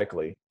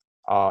automatically.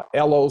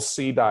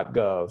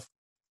 LOC.gov.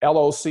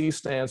 LOC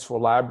stands for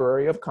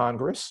Library of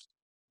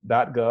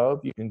Congress.gov.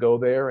 You can go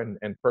there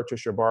and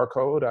purchase your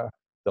barcode.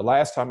 The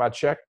last time I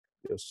checked,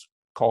 it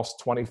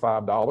cost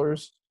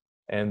 $25,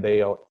 and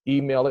they'll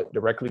email it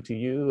directly to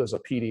you as a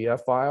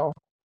PDF file,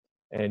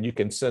 and you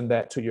can send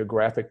that to your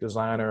graphic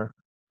designer,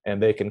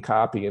 and they can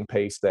copy and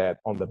paste that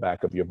on the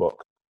back of your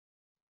book.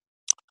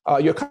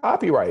 Your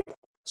copyright.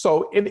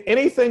 So in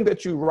anything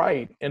that you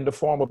write in the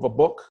form of a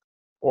book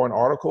or an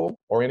article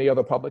or any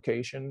other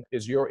publication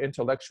is your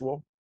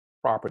intellectual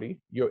property,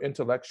 your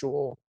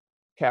intellectual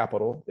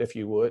capital, if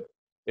you would.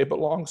 It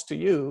belongs to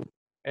you,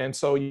 and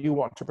so you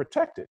want to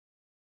protect it.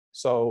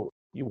 So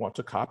you want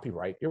to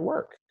copyright your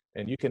work.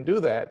 And you can do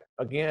that,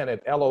 again,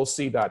 at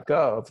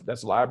loc.gov.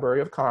 That's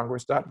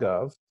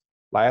libraryofcongress.gov.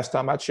 Last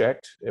time I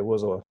checked, it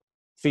was a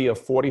fee of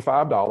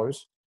 $45.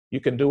 You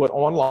can do it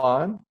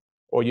online,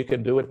 or you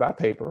can do it by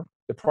paper.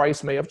 The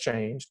price may have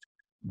changed,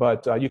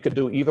 but you could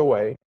do either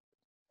way.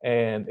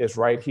 And it's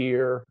right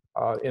here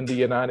in the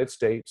United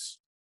States,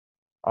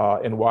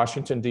 in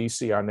Washington,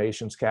 D.C., our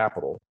nation's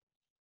capital.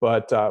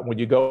 But when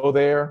you go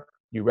there,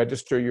 you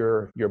register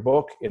your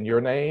book in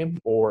your name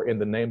or in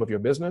the name of your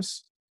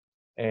business,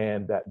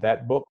 and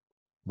that book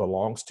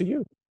belongs to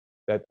you.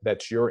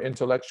 That's your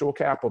intellectual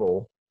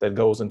capital that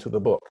goes into the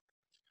book.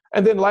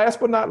 And then last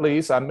but not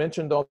least, I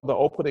mentioned on the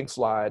opening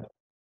slide,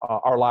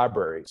 our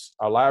libraries.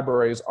 Our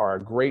libraries are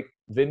a great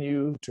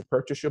venue to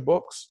purchase your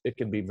books. It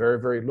can be very,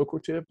 very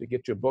lucrative to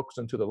get your books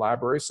into the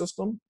library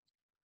system,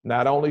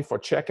 not only for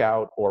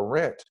checkout or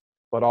rent,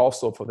 but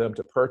also for them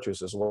to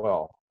purchase as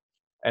well.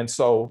 And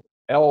so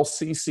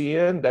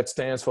LCCN, that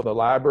stands for the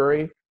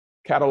Library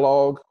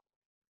Card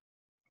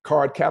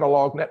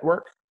Catalog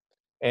Network,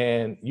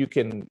 and you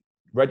can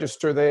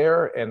register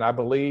there, and I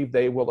believe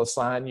they will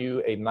assign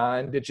you a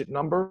 9-digit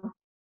number,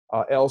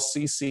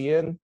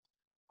 LCCN,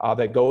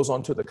 that goes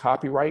onto the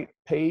copyright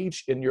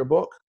page in your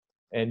book,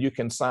 and you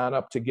can sign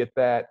up to get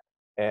that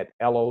at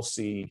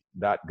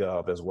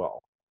loc.gov as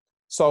well.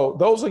 So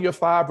those are your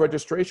 5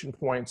 registration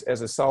points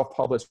as a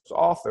self-published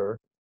author.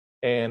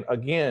 And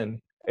again,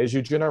 as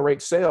you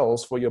generate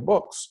sales for your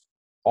books,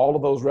 all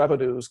of those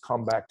revenues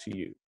come back to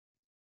you,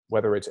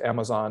 whether it's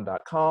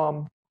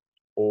Amazon.com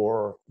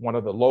or one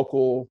of the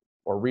local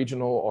or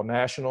regional or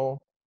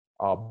national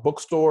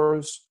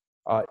bookstores.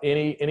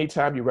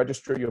 Anytime you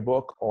register your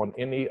book on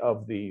any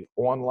of the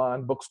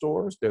online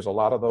bookstores, there's a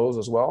lot of those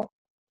as well.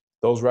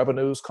 Those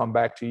revenues come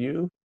back to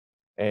you,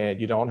 and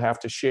you don't have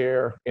to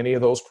share any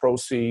of those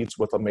proceeds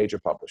with a major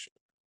publisher.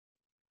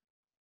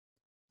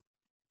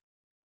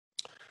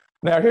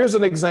 Now, here's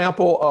an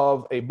example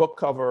of a book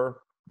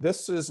cover.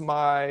 This is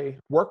my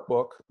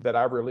workbook that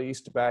I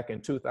released back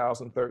in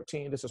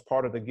 2013. This is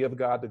part of the Give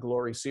God the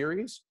Glory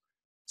series.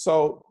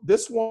 So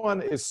this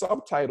one is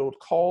subtitled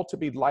Called to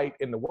be Light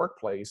in the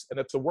Workplace, and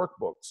it's a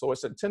workbook. So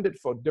it's intended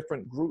for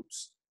different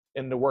groups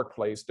in the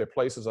workplace, their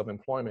places of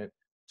employment,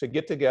 to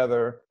get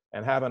together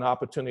and have an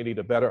opportunity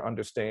to better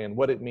understand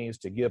what it means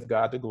to give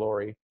God the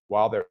glory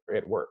while they're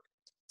at work.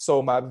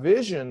 So my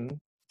vision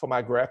for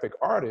my graphic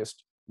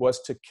artist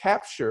was to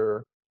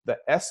capture the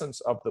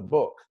essence of the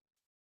book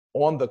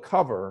on the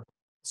cover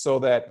so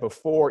that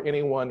before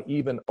anyone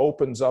even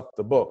opens up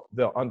the book,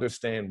 they'll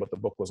understand what the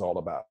book was all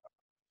about.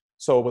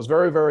 So it was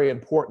very, very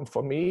important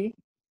for me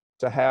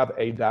to have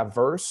a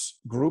diverse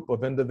group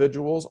of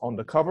individuals on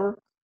the cover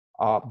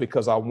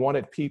because I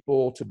wanted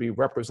people to be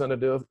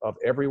representative of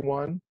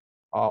everyone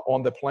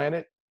on the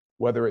planet,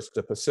 whether it's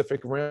the Pacific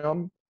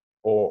Rim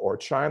or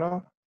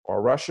China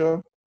or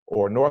Russia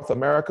or North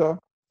America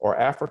or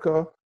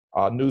Africa,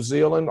 New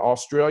Zealand,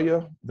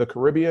 Australia, the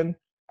Caribbean,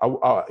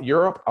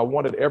 Europe. I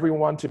wanted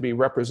everyone to be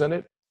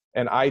represented.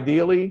 And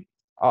ideally,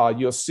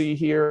 you'll see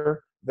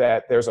here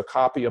that there's a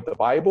copy of the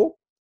Bible.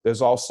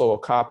 There's also a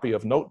copy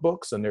of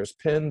notebooks, and there's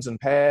pens and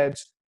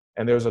pads,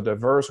 and there's a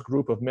diverse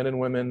group of men and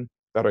women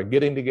that are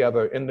getting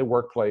together in the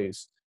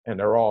workplace, and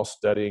they're all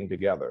studying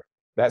together.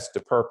 That's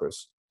the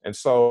purpose. And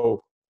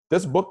so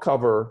this book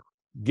cover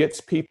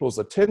gets people's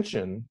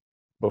attention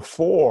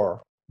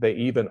before they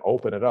even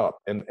open it up.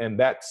 And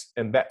that's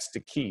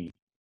the key.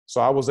 So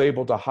I was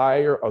able to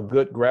hire a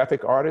good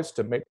graphic artist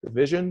to make the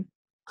vision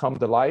come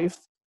to life.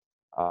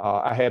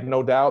 I had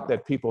no doubt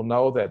that people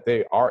know that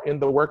they are in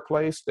the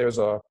workplace. There's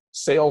a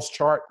sales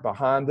chart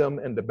behind them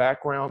in the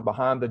background,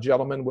 behind the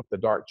gentleman with the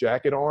dark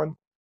jacket on.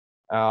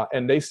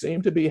 And they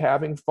seem to be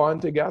having fun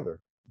together.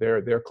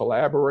 They're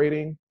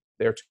collaborating,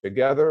 they're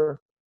together,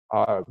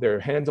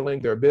 they're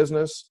handling their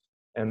business,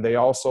 and they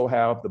also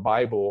have the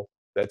Bible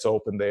that's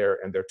open there,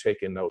 and they're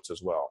taking notes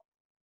as well.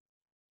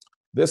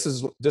 This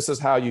is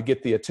how you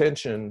get the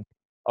attention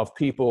of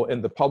people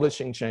in the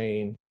publishing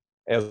chain,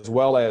 as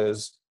well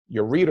as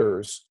your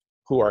readers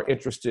who are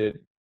interested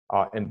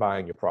in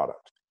buying your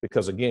product.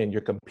 Because again,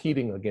 you're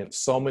competing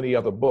against so many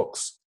other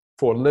books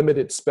for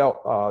limited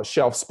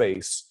shelf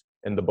space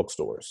in the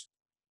bookstores.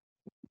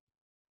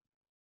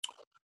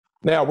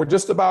 Now, we're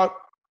just about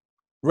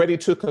ready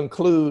to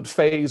conclude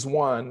phase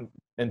one.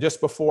 And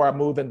just before I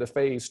move into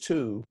phase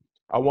two,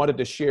 I wanted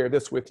to share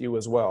this with you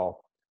as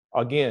well.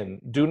 Again,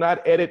 do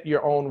not edit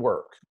your own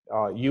work.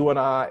 You and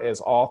I,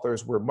 as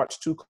authors, we're much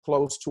too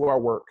close to our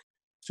work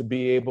to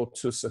be able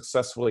to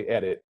successfully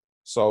edit.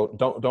 So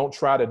don't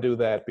try to do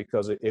that,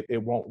 because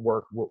it won't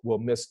work. We'll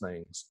miss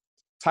things.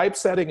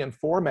 Typesetting and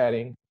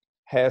formatting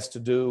has to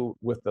do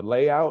with the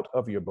layout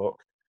of your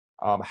book,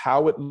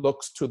 how it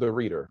looks to the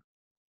reader.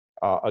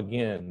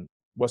 Again,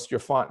 what's your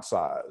font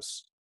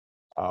size?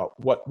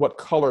 What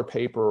color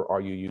paper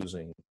are you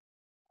using?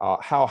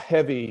 How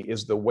heavy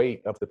is the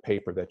weight of the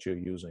paper that you're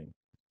using?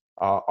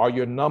 Are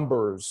your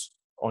numbers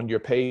on your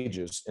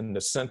pages in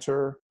the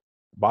center,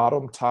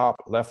 bottom, top,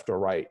 left, or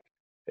right?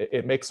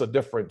 It makes a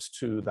difference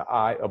to the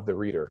eye of the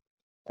reader.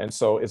 And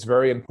so it's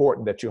very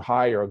important that you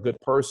hire a good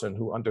person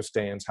who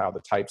understands how to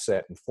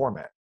typeset and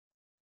format.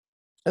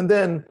 And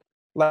then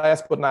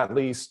last but not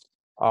least,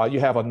 you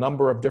have a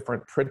number of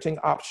different printing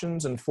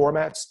options and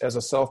formats as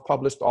a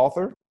self-published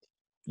author.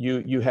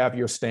 You have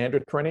your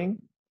standard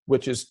printing,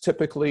 which is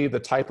typically the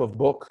type of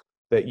book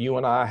that you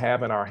and I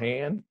have in our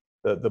hand,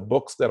 the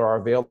books that are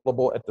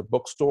available at the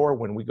bookstore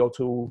when we go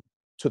to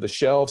the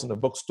shelves in the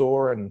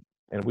bookstore and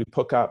we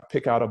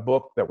pick out a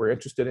book that we're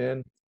interested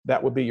in.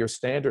 That would be your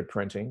standard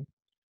printing.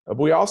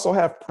 We also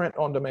have print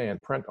on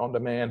demand. Print on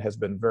demand has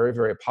been very,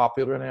 very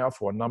popular now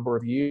for a number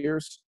of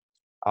years.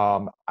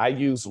 I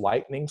use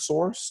Lightning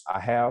Source. I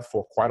have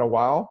for quite a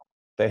while.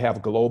 They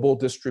have global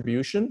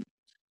distribution.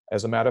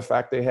 As a matter of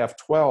fact, they have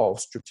 12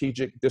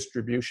 strategic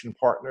distribution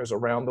partners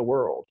around the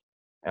world.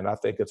 And I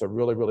think it's a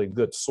really, really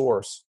good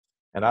source.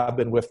 And I've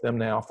been with them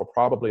now for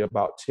probably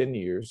about 10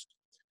 years.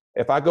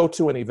 If I go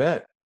to an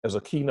event as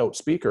a keynote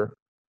speaker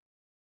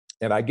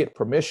and I get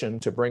permission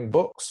to bring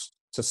books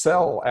to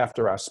sell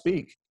after I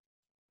speak,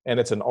 and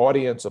it's an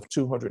audience of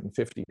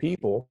 250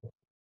 people,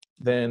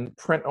 then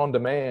print on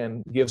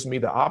demand gives me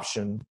the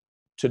option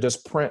to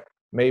just print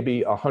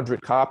maybe 100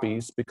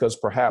 copies, because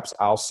perhaps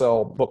I'll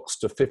sell books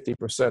to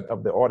 50%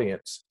 of the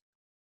audience.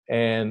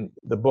 And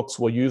the books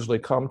will usually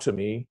come to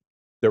me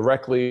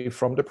directly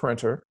from the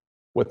printer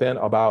within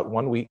about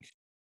 1 week.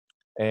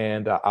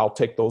 And I'll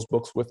take those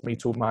books with me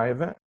to my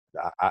event.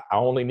 I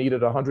only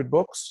needed 100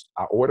 books.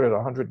 I ordered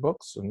 100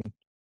 books, and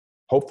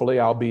hopefully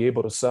I'll be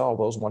able to sell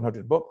those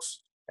 100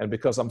 books. And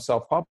because I'm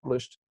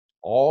self-published,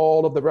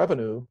 all of the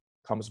revenue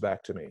comes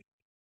back to me.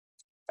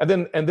 And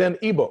then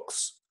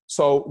ebooks.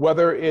 So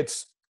whether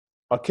it's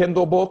a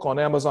Kindle book on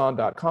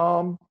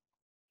Amazon.com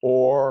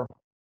or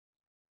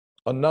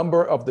a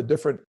number of the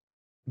different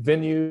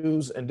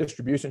venues and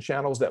distribution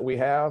channels that we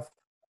have,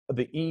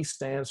 the E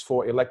stands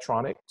for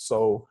electronic.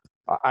 So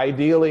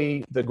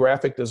ideally, the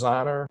graphic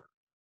designer,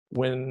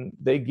 when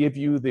they give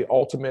you the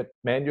ultimate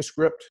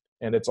manuscript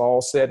and it's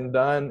all said and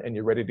done and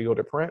you're ready to go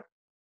to print,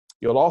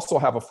 you'll also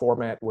have a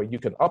format where you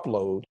can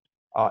upload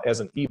as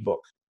an ebook.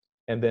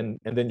 And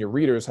then your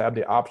readers have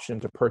the option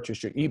to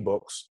purchase your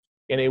ebooks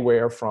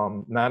anywhere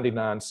from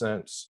 99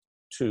 cents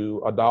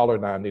to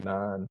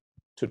 $1.99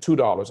 to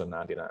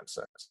 $2.99.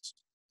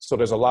 So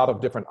there's a lot of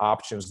different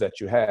options that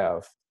you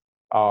have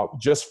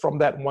just from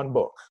that one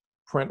book: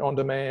 print on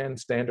demand,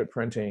 standard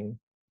printing,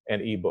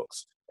 and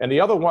ebooks. And the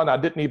other one I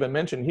didn't even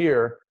mention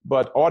here,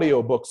 but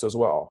audiobooks as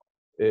well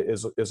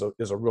is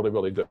a really,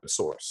 really good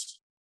source.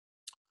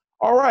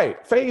 All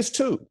right, phase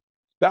two.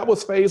 That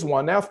was phase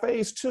one. Now,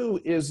 phase two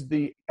is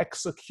the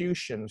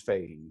execution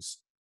phase.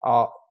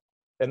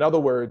 In other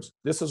words,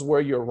 this is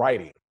where you're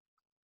writing.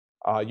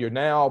 You're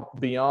now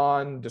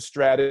beyond the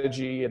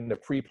strategy and the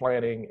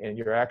pre-planning, and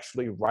you're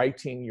actually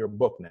writing your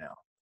book now.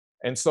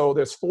 And so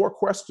there's 4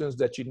 questions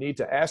that you need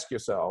to ask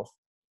yourself,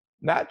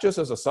 not just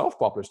as a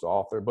self-published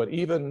author, but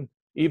even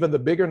the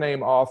bigger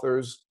name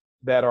authors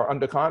that are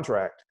under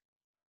contract.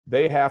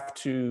 They have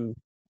to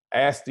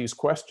ask these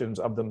questions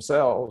of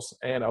themselves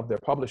and of their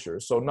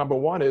publishers. So number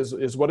one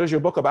is what is your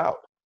book about?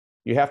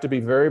 You have to be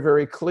very,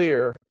 very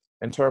clear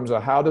in terms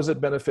of how does it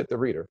benefit the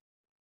reader.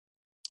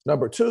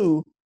 Number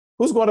 2,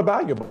 who's going to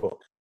buy your book?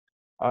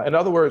 In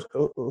other words,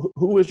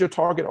 who is your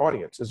target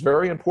audience? It's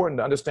very important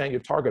to understand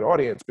your target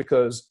audience,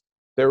 because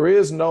there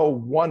is no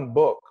one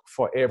book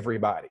for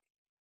everybody.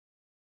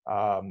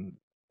 My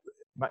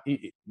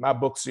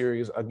book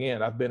series,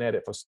 again, I've been at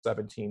it for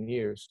 17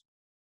 years.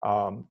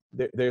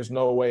 There's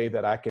no way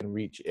that I can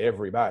reach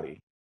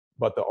everybody,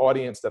 but the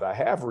audience that I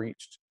have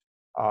reached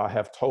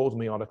have told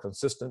me on a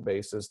consistent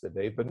basis that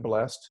they've been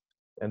blessed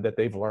and that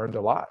they've learned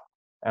a lot.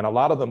 And a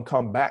lot of them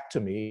come back to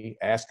me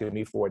asking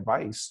me for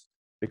advice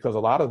because a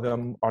lot of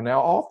them are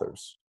now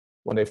authors.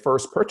 When they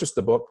first purchased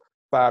the book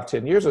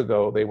 5-10 years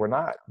ago, they were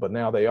not, but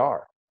now they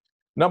are.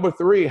 Number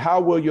 3, how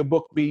will your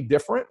book be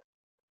different?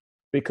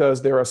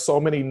 Because there are so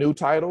many new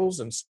titles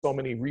and so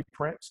many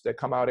reprints that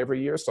come out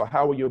every year. So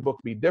how will your book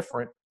be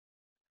different?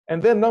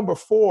 And then number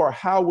 4,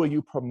 how will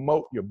you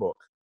promote your book?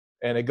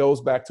 And it goes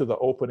back to the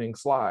opening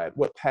slide.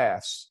 What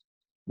paths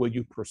will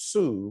you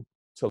pursue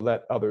to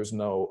let others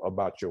know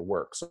about your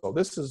work? So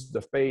this is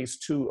the phase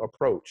 2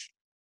 approach.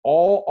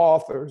 All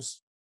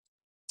authors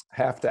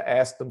have to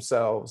ask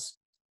themselves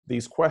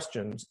these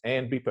questions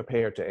and be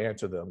prepared to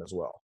answer them as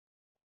well.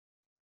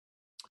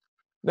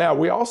 Now,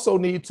 we also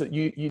need to,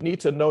 you need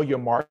to know your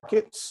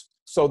markets.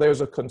 So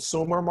there's a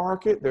consumer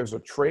market, there's a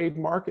trade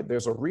market,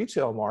 there's a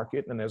retail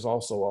market, and there's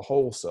also a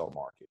wholesale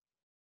market.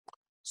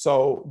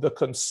 So the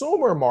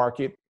consumer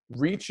market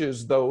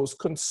reaches those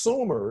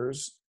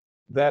consumers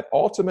that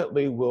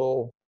ultimately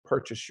will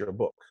purchase your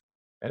book.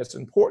 And it's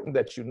important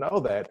that you know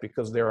that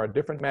because there are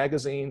different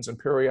magazines and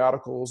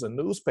periodicals and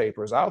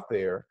newspapers out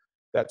there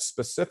that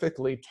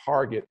specifically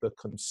target the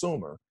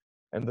consumer.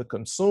 And the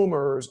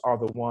consumers are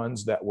the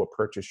ones that will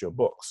purchase your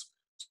books.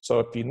 So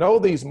if you know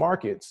these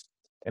markets,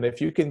 and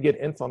if you can get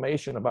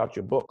information about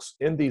your books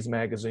in these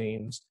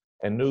magazines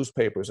and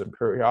newspapers and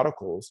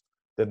periodicals,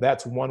 then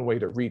that's one way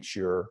to reach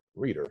your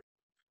reader.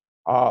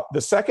 The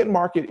second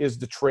market is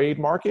the trade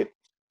market.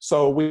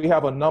 So we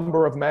have a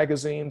number of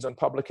magazines and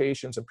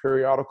publications and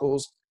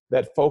periodicals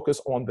that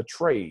focus on the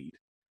trade.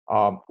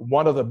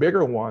 One of the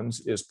bigger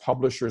ones is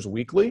Publishers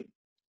Weekly.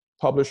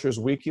 Publishers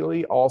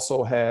Weekly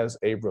also has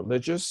a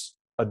religious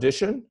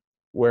edition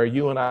where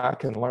you and I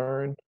can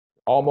learn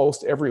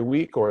almost every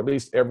week, or at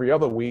least every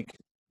other week,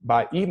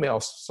 by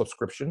email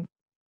subscription,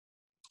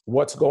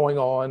 what's going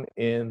on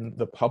in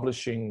the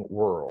publishing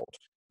world.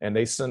 And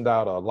they send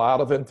out a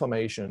lot of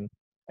information.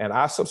 And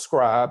I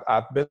subscribe.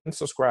 I've been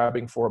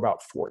subscribing for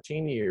about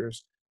 14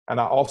 years. And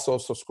I also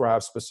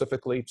subscribe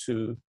specifically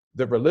to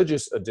the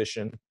religious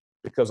edition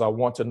because I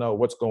want to know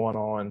what's going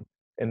on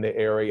in the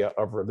area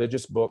of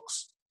religious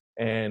books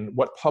and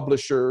what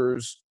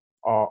publishers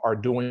are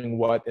doing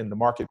what in the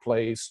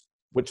marketplace,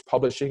 which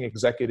publishing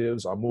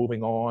executives are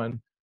moving on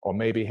or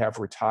maybe have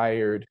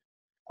retired,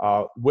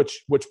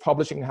 which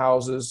publishing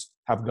houses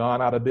have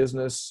gone out of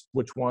business,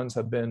 which ones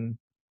have been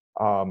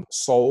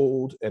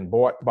sold and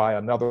bought by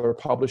another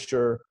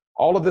publisher.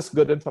 All of this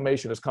good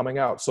information is coming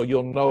out, so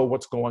you'll know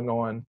what's going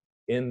on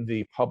in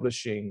the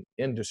publishing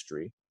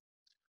industry.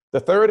 The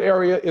third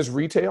area is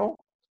retail.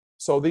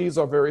 So these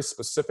are very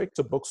specific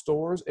to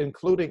bookstores,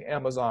 including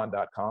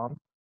Amazon.com,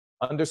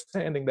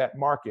 understanding that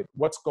market,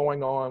 what's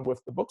going on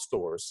with the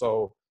bookstores.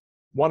 So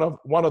one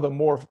of the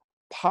more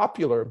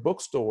popular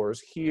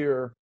bookstores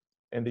here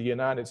in the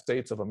United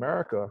States of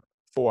America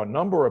for a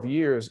number of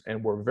years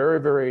and were very,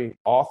 very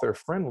author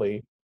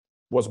friendly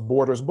was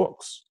Borders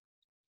Books.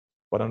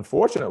 But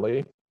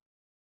unfortunately,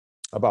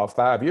 about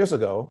 5 years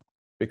ago,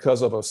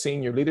 because of a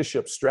senior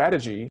leadership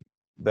strategy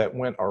that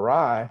went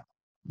awry,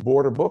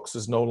 Border Books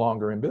is no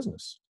longer in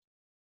business.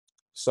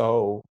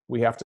 So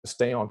we have to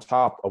stay on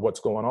top of what's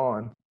going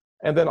on.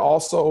 And then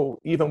also,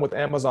 even with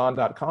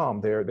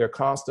Amazon.com, they're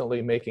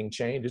constantly making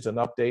changes and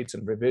updates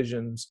and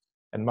revisions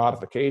and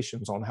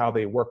modifications on how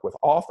they work with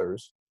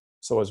authors.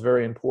 So it's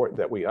very important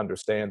that we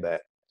understand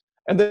that.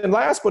 And then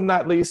last but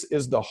not least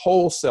is the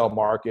wholesale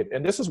market.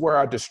 And this is where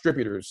our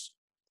distributors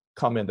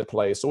come into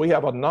play. So we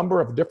have a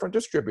number of different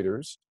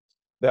distributors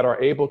that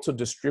are able to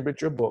distribute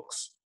your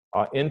books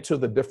into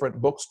the different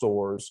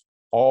bookstores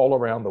all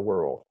around the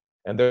world.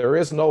 And there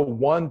is no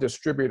one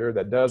distributor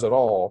that does it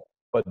all,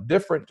 but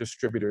different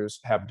distributors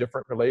have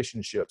different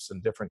relationships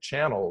and different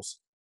channels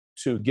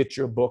to get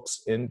your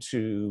books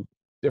into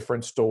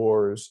different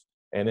stores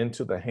and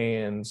into the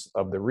hands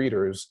of the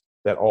readers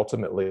that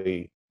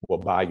ultimately will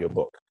buy your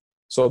book.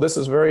 So this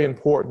is very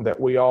important that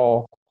we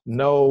all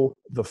know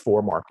the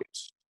 4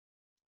 markets.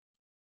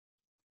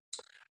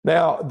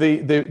 Now,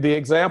 the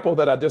example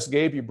that I just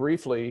gave you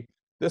briefly,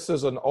 this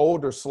is an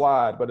older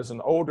slide, but it's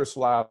an older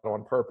slide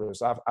on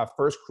purpose. I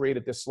first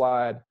created this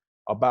slide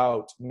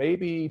about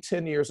maybe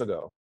 10 years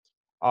ago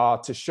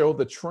to show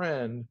the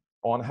trend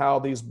on how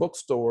these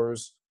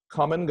bookstores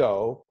come and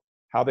go,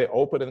 how they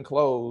open and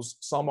close.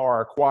 Some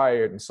are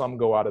acquired and some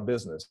go out of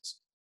business.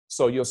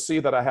 So you'll see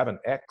that I have an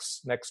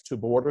X next to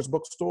Borders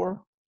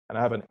Bookstore, and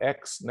I have an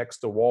X next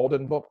to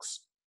Walden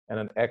Books, and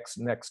an X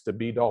next to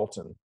B.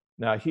 Dalton.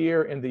 Now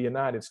here in the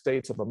United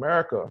States of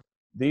America,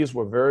 these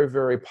were very,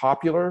 very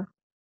popular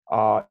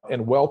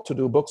and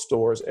well-to-do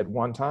bookstores at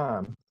one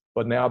time,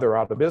 but now they're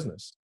out of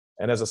business.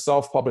 And as a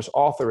self-published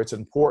author, it's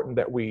important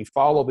that we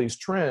follow these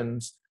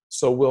trends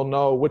so we'll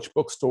know which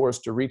bookstores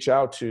to reach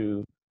out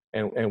to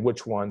and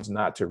which ones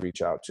not to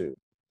reach out to.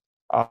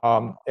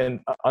 And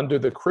under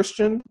the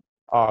Christian,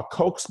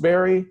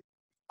 Cokesbury,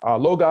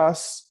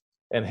 Logos,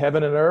 and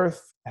Heaven and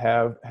Earth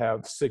have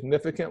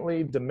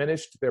significantly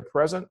diminished their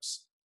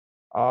presence.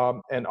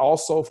 And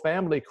also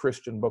Family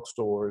Christian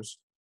bookstores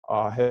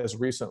has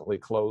recently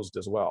closed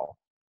as well.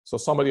 So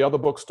some of the other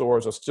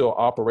bookstores are still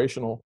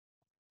operational.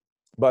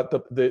 But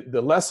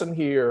the lesson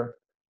here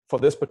for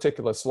this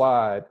particular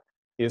slide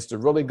is to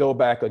really go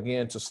back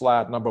again to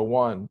slide number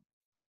 1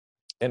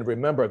 and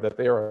remember that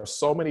there are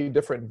so many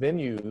different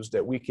venues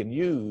that we can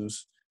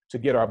use to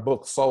get our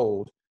books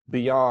sold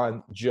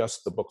beyond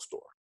just the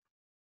bookstore.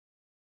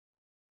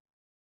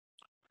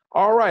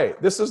 All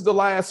right, this is the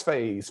last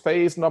phase,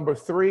 phase number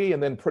 3,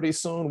 and then pretty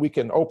soon we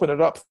can open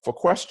it up for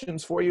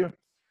questions for you.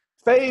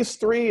 Phase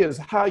 3 is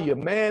how you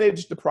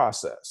manage the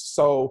process.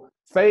 So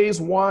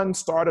phase 1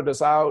 started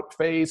us out,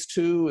 phase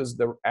 2 is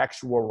the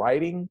actual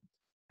writing,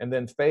 and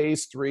then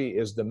phase 3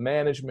 is the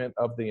management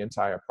of the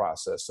entire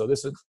process. So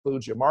this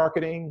includes your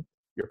marketing,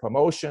 your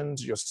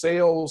promotions, your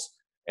sales,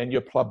 and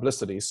your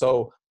publicity.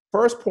 So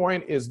first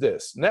point is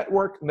this: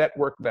 network,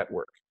 network,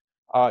 network.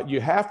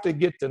 You have to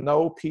get to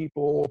know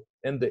people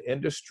in the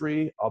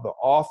industry, other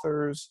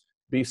authors,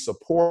 be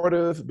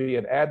supportive, be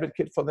an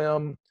advocate for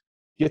them,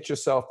 get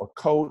yourself a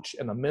coach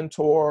and a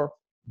mentor,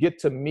 get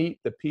to meet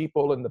the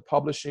people in the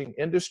publishing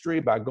industry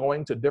by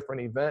going to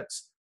different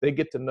events. They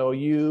get to know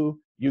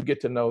you, you get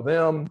to know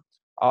them.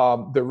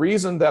 The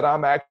reason that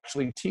I'm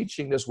actually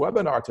teaching this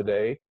webinar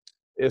today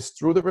is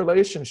through the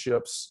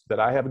relationships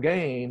that I have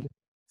gained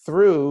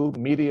through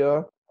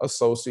Media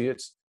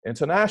Associates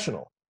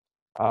International.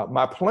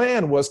 My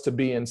plan was to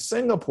be in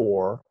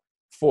Singapore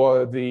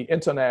for the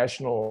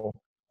International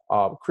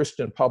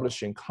Christian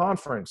Publishing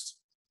Conference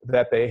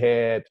that they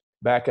had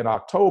back in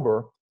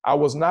October. I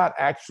was not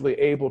actually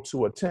able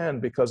to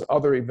attend because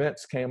other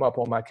events came up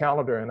on my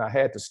calendar and I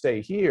had to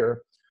stay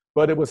here.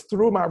 But it was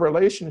through my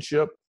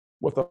relationship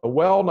with a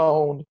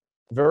well-known,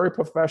 very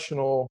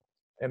professional,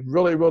 and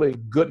really, really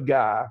good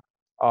guy,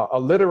 a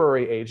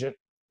literary agent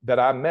that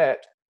I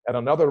met at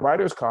another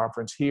writers'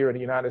 conference here in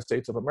the United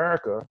States of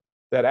America,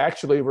 that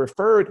actually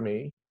referred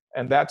me.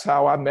 And that's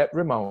how I met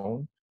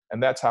Ramon.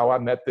 And that's how I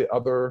met the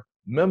other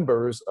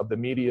members of the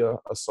Media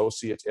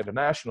Associates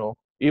International.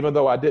 Even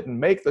though I didn't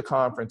make the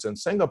conference in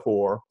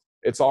Singapore,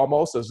 it's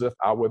almost as if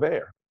I were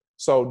there.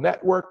 So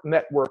network,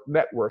 network,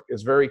 network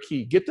is very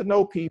key. Get to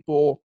know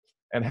people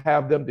and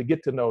have them to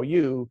get to know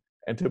you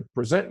and to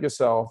present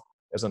yourself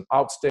as an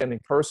outstanding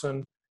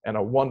person and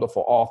a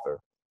wonderful author.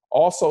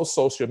 Also,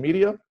 social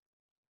media,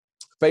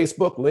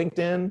 Facebook,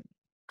 LinkedIn,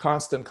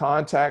 Constant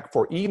Contact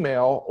for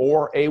email,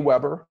 or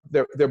Aweber.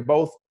 They're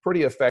both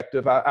pretty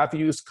effective. I've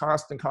used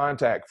Constant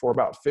Contact for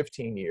about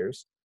 15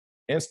 years.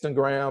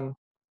 Instagram,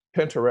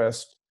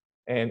 Pinterest,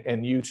 and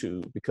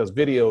YouTube, because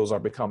videos are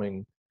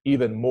becoming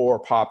even more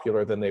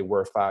popular than they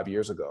were 5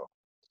 years ago.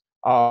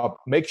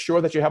 Make sure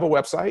that you have a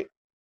website.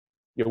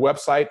 Your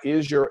website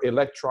is your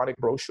electronic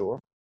brochure.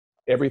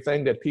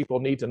 Everything that people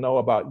need to know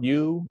about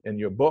you and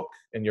your book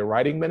and your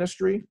writing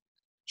ministry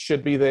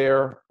should be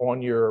there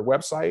on your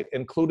website,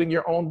 including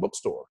your own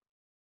bookstore.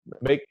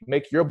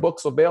 Make your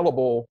books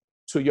available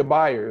to your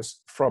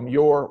buyers from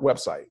your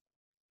website.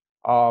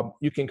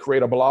 You can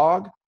create a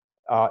blog.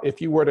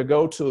 If you were to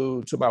go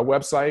to my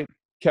website,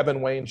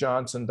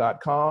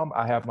 kevinwaynejohnson.com,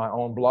 I have my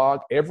own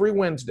blog. Every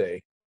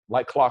Wednesday,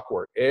 like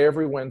clockwork,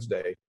 every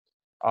Wednesday,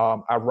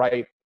 I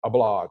write a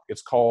blog.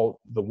 It's called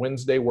The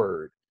Wednesday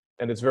Word.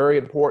 And it's very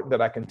important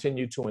that I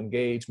continue to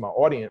engage my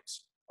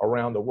audience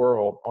around the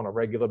world on a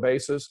regular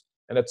basis.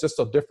 And it's just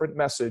a different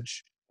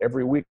message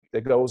every week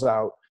that goes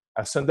out.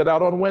 I send it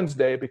out on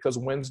Wednesday because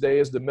Wednesday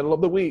is the middle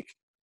of the week.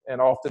 And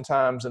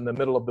oftentimes in the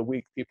middle of the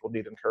week, people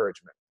need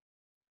encouragement.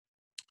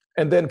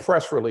 And then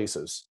press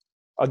releases.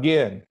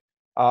 Again,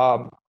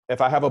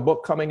 if I have a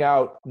book coming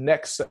out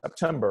next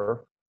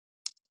September,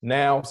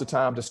 now's the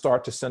time to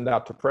start to send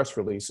out to press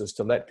releases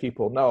to let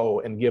people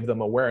know and give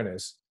them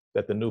awareness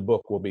that the new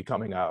book will be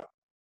coming out.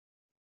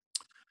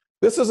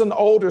 This is an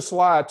older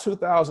slide,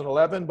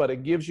 2011, but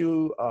it gives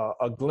you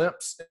a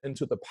glimpse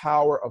into the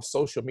power of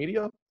social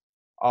media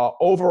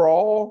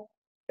overall,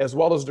 as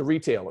well as the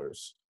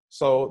retailers.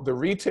 So the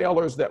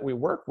retailers that we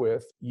work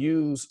with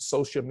use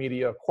social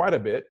media quite a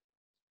bit.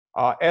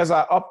 As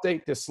I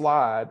update this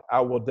slide, I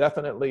will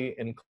definitely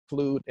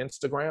include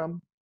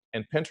Instagram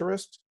and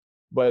Pinterest.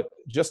 But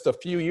just a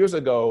few years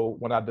ago,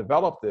 when I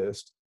developed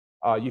this,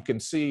 you can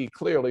see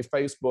clearly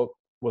Facebook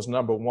was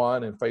number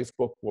one, and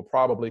Facebook will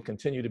probably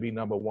continue to be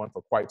number one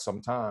for quite some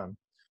time.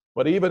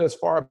 But even as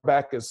far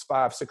back as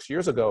 5-6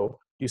 years ago,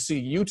 you see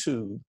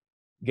YouTube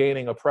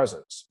gaining a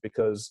presence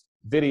because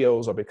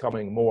videos are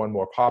becoming more and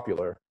more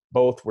popular,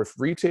 both with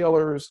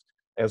retailers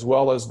as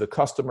well as the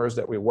customers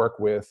that we work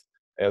with,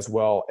 as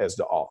well as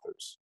the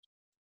authors.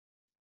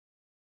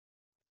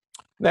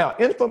 Now,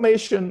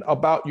 information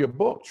about your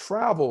book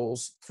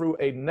travels through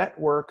a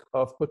network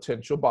of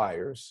potential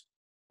buyers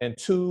in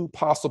two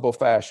possible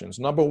fashions.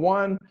 Number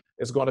one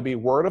is going to be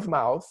word of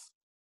mouth.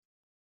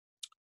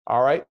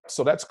 All right,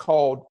 so that's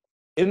called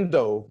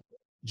endo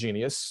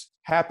Genius,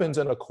 happens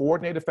in a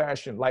coordinated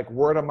fashion, like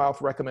word of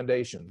mouth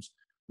recommendations.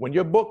 When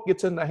your book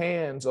gets in the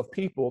hands of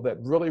people that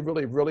really,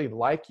 really, really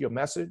like your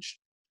message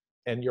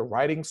and your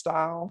writing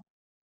style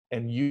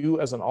and you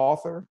as an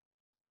author,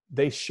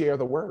 they share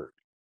the word.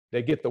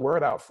 They get the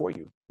word out for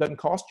you. Doesn't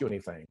cost you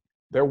anything.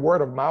 Their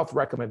word of mouth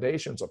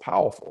recommendations are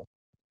powerful.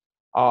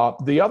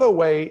 The other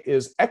way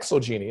is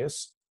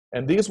exogenous,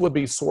 and these would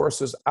be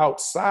sources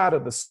outside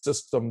of the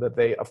system that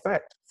they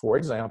affect. For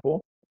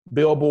example,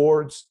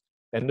 billboards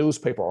and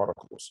newspaper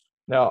articles.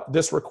 Now,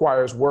 this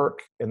requires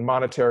work and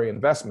monetary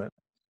investment,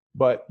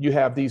 but you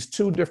have these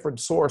two different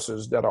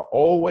sources that are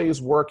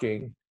always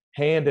working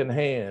hand in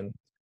hand,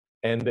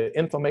 and the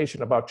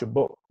information about your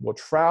book will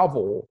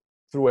travel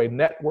through a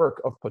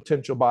network of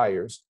potential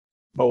buyers,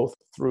 both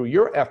through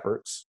your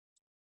efforts,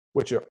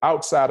 which are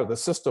outside of the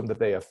system that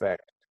they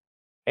affect,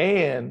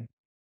 and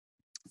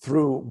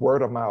through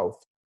word of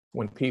mouth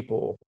when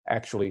people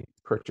actually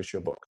purchase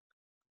your book.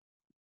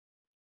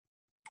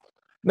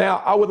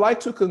 Now, I would like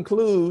to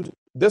conclude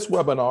this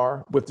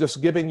webinar with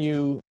just giving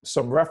you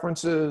some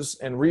references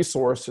and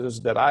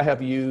resources that I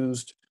have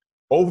used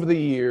over the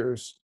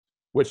years,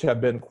 which have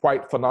been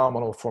quite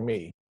phenomenal for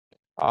me.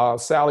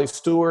 Sally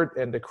Stewart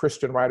and the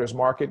Christian Writers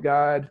Market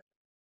Guide.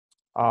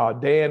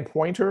 Dan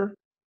Pointer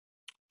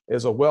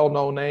is a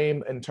well-known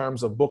name in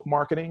terms of book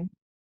marketing.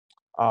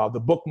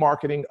 The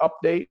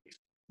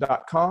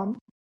bookmarketingupdate.com,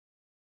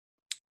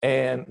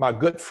 and my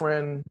good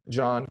friend,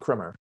 John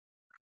Krimmer,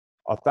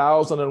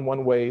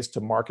 1001 Ways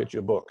to Market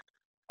Your Book.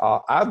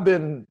 I've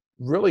been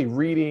really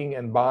reading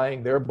and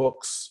buying their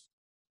books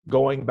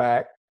going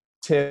back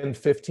 10,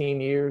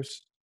 15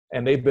 years,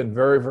 and they've been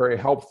very, very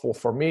helpful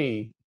for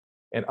me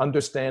in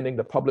understanding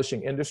the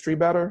publishing industry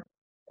better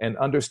and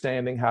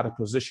understanding how to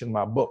position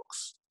my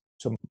books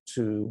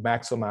to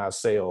maximize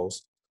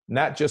sales,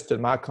 not just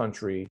in my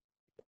country,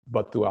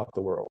 but throughout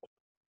the world.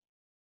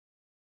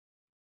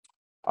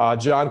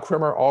 John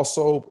Krimmer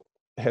also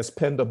has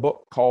penned a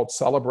book called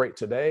Celebrate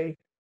Today.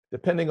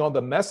 Depending on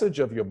the message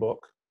of your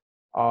book,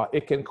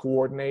 it can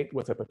coordinate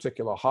with a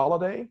particular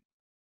holiday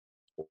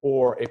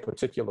or a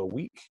particular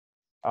week.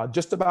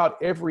 Just about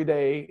every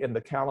day in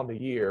the calendar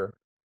year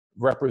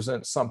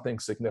represents something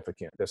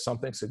significant. There's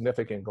something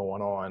significant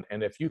going on.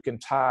 And if you can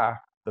tie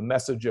the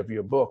message of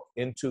your book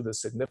into the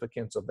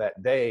significance of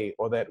that day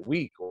or that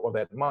week or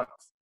that month,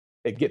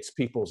 it gets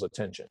people's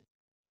attention,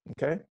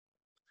 okay?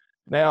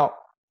 Now,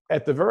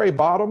 at the very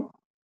bottom,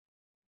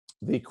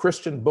 the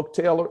Christian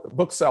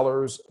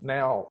Booksellers,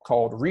 now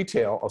called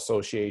Retail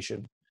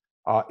Association,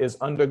 is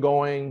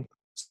undergoing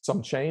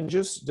some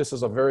changes. This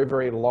is a very,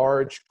 very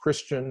large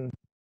Christian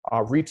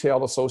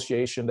retail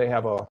association. They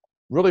have a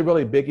really,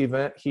 really big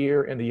event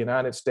here in the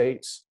United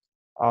States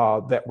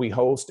that we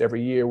host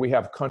every year. We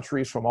have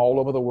countries from all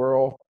over the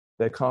world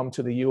that come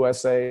to the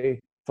USA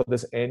for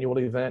this annual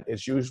event.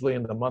 It's usually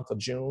in the month of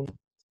June.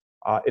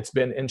 It's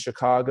been in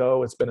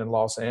Chicago, it's been in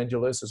Los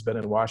Angeles, it's been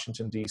in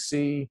Washington,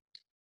 D.C.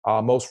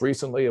 Most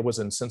recently, it was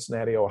in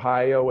Cincinnati,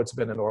 Ohio. It's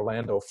been in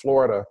Orlando,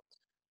 Florida.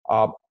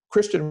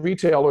 Christian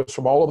retailers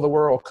from all over the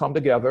world come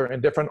together,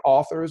 and different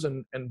authors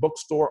and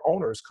bookstore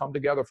owners come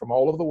together from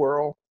all over the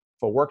world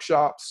for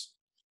workshops,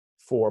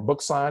 for book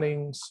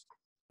signings,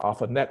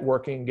 for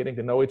networking, getting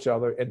to know each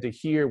other, and to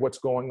hear what's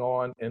going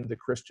on in the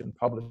Christian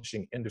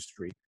publishing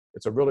industry.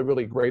 It's a really,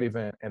 really great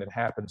event, and it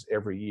happens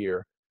every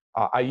year.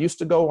 I used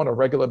to go on a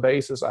regular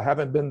basis. I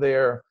haven't been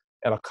there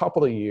in a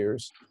couple of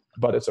years,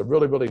 but it's a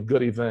really, really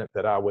good event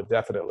that I would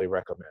definitely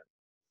recommend.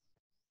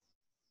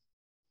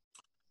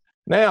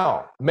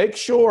 Now, make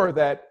sure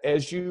that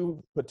as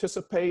you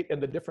participate in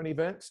the different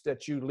events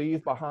that you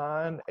leave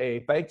behind a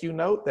thank you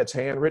note that's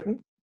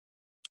handwritten.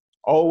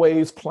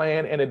 Always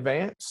plan in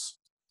advance.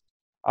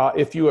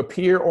 If you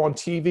appear on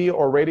TV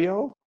or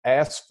radio,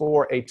 ask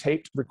for a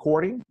taped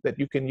recording that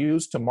you can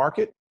use to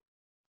market.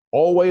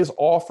 Always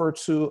offer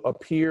to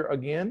appear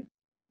again.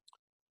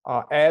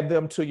 Add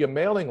them to your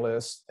mailing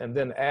list and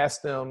then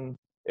ask them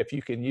if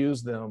you can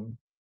use them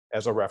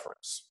as a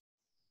reference.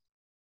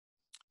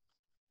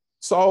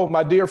 So,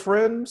 my dear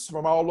friends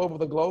from all over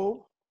the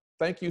globe,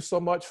 thank you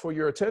so much for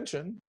your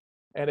attention.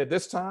 And at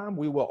this time,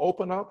 we will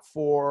open up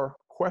for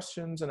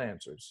questions and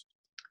answers.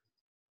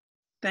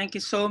 Thank you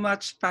so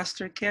much,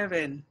 Pastor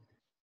Kevin.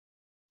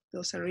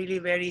 Those are really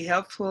very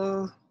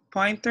helpful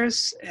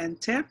pointers and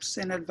tips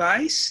and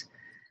advice.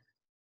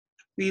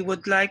 We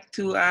would like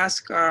to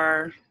ask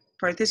our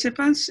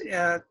participants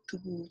to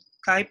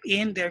type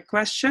in their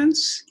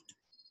questions.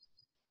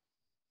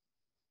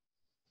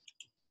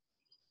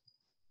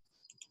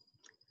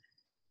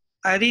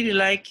 I really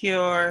like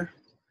your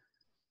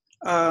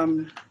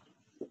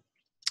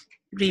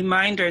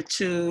reminder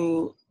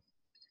to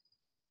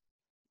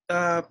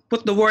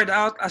put the word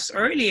out as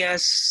early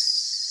as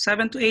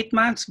 7 to 8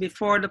 months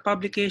before the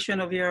publication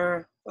of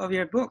your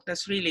book.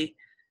 That's really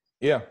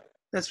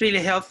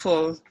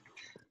helpful.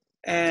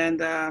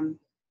 And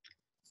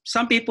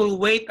some people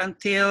wait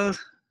until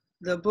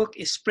the book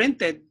is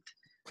printed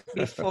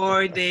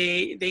before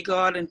they go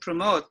out and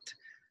promote.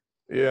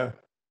 Yeah.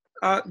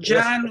 Yes,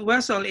 John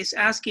Wessel is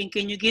asking,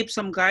 can you give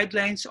some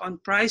guidelines on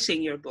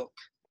pricing your book?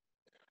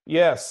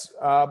 yes.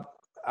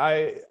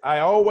 I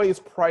always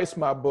price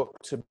my book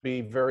to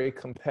be very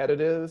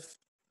competitive,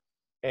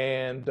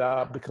 and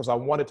because I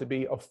want it to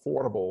be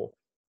affordable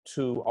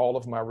to all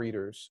of my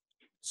readers.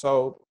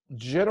 So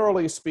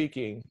generally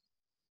speaking,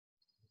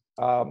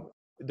 um,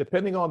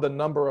 depending on the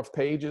number of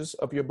pages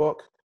of your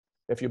book,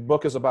 if your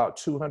book is about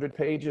 200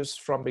 pages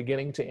from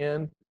beginning to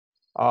end,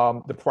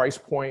 the price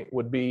point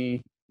would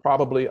be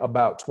probably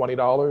about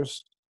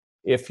 $20.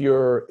 If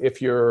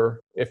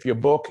your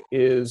book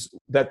is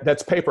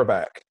that's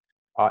paperback.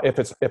 If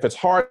it's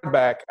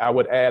hardback, I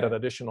would add an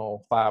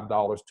additional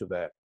 $5 to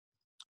that.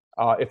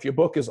 If your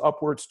book is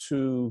upwards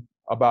to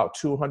about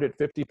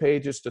 250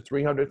 pages to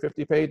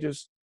 350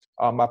 pages,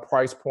 my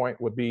price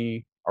point would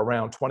be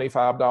around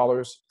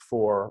 $25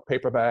 for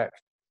paperback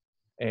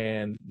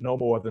and no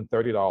more than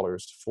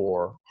 $30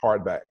 for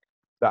hardback.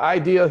 The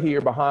idea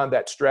here behind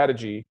that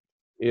strategy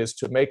is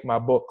to make my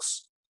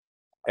books,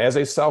 as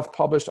a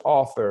self-published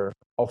author,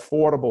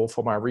 affordable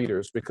for my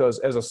readers, because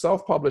as a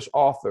self-published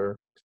author,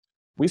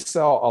 we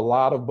sell a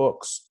lot of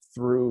books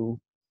through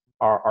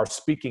our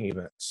speaking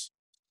events,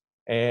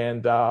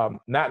 and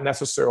not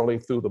necessarily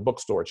through the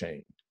bookstore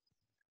chain.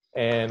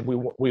 And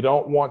we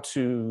don't want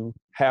to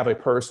have a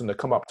person to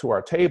come up to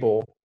our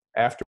table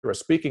after a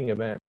speaking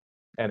event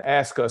and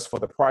ask us for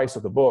the price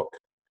of the book,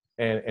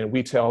 and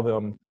we tell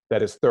them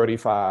that it's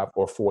 $35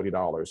 or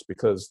 $40,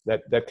 because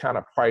that kind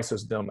of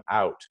prices them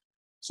out.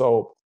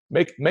 So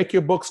make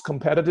your books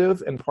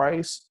competitive in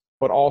price,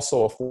 but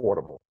also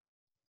affordable.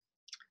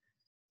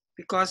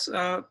 Because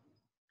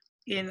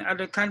in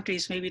other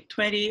countries, maybe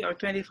 $20 or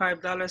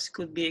 $25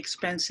 could be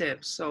expensive.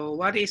 So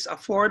what is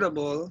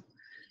affordable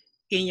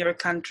in your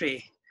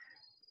country?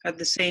 At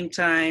the same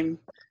time,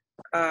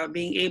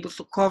 being able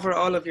to cover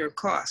all of your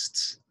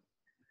costs.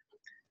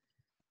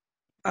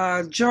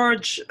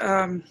 George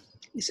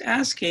is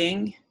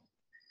asking,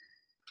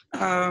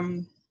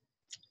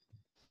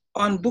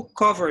 on book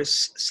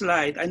covers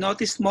slide, I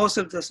noticed most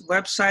of the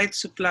websites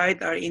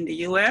supplied are in the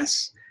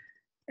US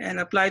and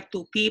applied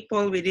to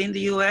people within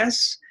the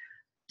US.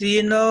 Do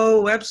you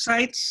know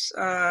websites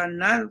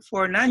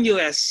for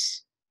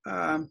non-US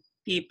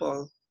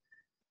people?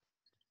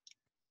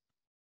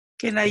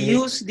 Can I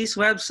use these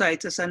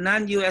websites as a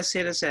non-US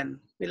citizen?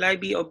 Will I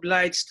be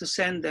obliged to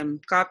send them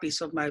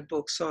copies of my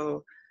book?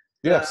 So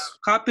the Yes.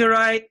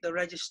 copyright, the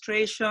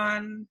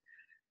registration,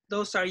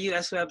 those are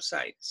US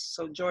websites.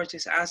 So George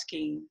is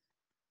asking,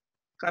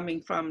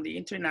 coming from the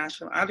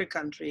international other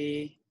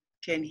country,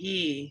 can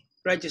he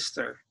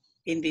register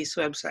in these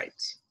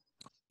websites?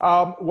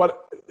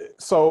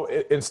 So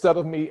instead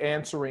of me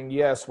answering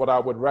yes, what I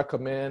would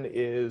recommend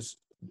is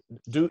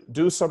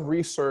do some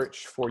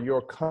research for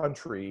your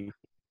country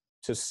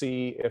to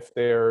see if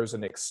there's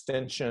an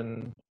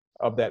extension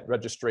of that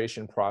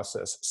registration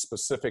process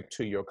specific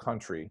to your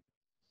country,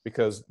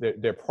 because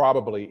there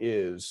probably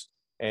is.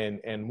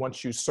 And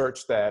once you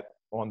search that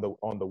on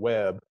the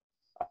web,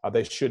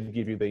 they should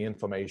give you the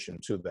information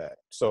to that.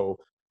 So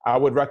I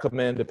would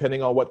recommend,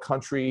 depending on what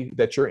country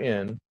that you're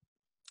in,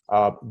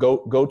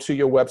 go to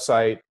your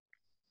website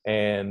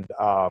and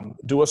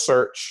do a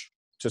search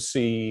to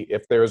see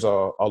if there's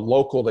a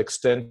local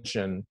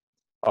extension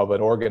of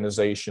an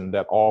organization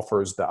that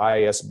offers the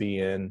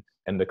ISBN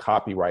and the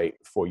copyright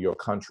for your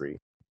country.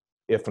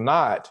 If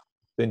not,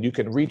 then you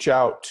can reach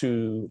out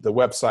to the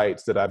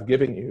websites that I've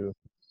given you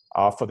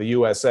for the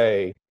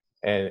USA,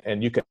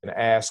 and you can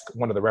ask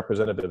one of the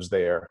representatives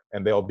there,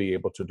 and they'll be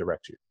able to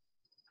direct you.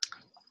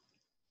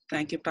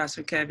 Thank you,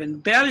 Pastor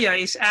Kevin. Belia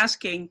is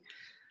asking,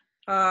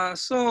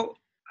 so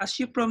as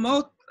you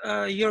promote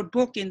your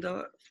book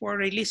for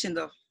release in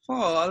the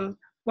fall,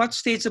 what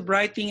stage of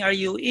writing are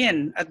you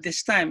in at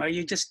this time? Are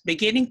you just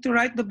beginning to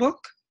write the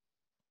book?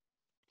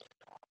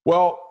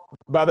 Well,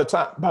 by the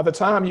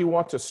time you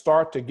want to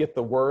start to get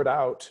the word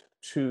out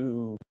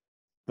to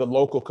the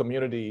local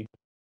community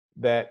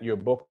that your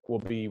book will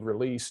be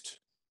released,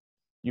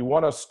 you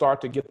want to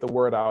start to get the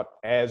word out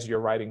as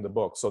you're writing the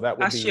book. So that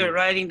would be as you're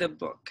writing the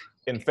book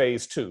in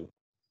phase 2.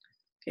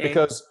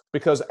 Okay.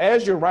 Because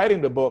as you're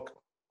writing the book,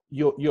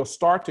 you'll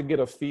start to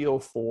get a feel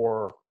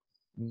for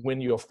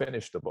when you'll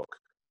finish the book.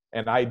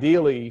 And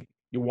ideally,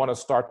 you want to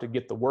start to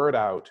get the word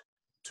out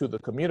to the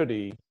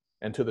community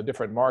and to the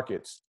different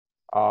markets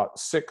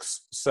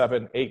 6,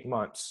 7, 8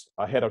 months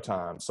ahead of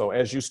time. So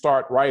as you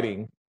start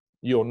writing,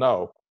 you'll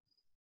know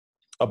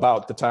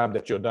about the time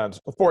that you're done.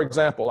 For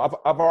example,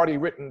 I've already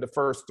written the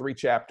first 3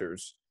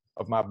 chapters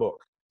of my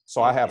book.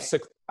 So I have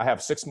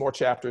 6 more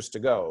chapters to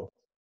go.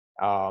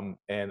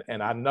 And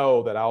I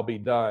know that I'll be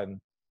done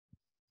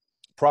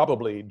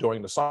probably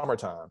during the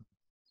summertime.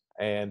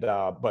 And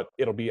but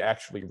it'll be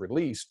actually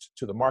released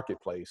to the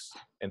marketplace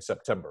in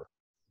September.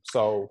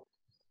 So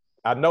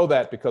I know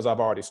that because I've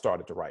already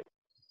started to write.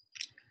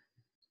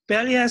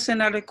 Belly has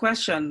another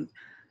question.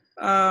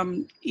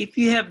 If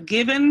you have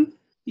given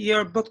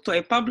your book to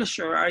a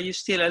publisher, are you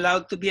still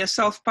allowed to be a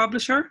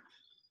self-publisher?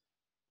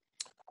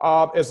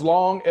 As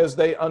long as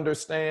they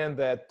understand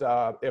that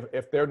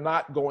if they're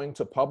not going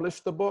to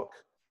publish the book,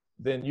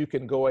 then you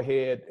can go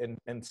ahead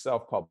and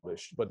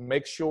self-publish. But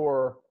make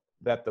sure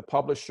that the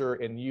publisher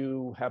and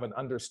you have an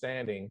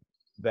understanding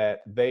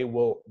that they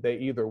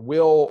either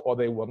will or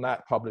they will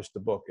not publish the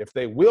book. If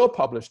they will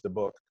publish the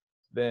book,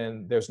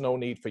 then there's no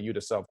need for you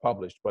to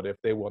self-publish. But if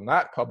they will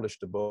not publish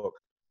the book,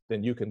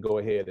 then you can go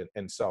ahead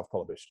and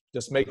self-publish.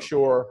 Just make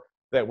sure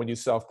that when you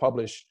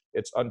self-publish,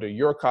 it's under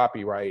your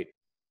copyright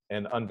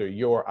and under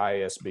your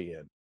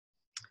ISBN.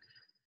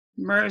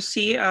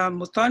 Mercy,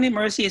 Mutoni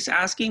Mercy is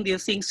asking, do you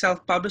think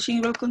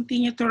self-publishing will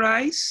continue to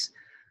rise?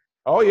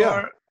 Oh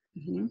yeah, Or,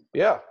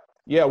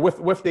 yeah.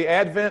 With the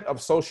advent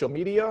of social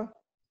media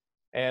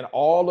and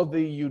all of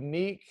the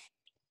unique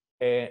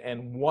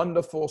and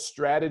wonderful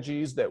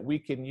strategies that we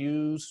can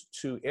use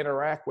to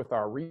interact with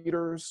our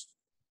readers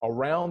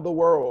around the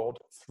world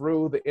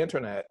through the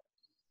internet,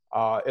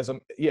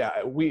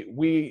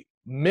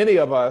 many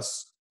of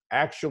us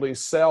actually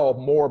sell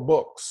more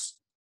books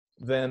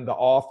than the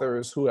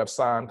authors who have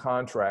signed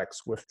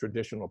contracts with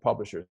traditional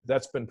publishers.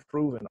 That's been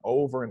proven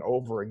over and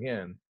over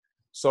again.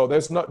 So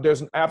there's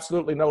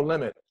absolutely no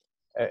limit.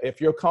 If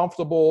you're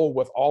comfortable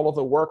with all of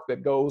the work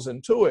that goes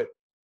into it,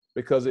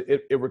 because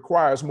it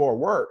requires more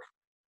work,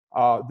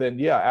 then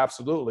yeah,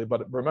 absolutely.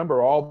 But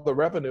remember, all the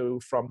revenue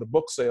from the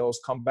book sales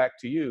come back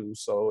to you.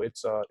 So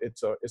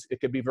it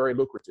can be very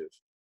lucrative.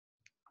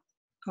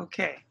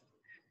 Okay,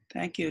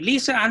 thank you.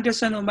 Lisa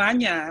Anderson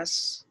Umanya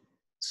has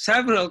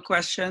several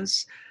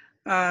questions.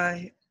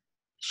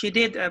 She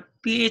did a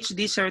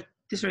PhD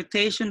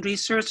dissertation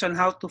research on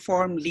how to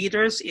form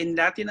leaders in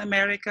Latin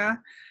America.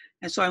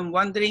 And so I'm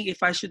wondering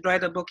if I should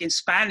write a book in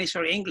Spanish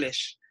or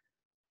English.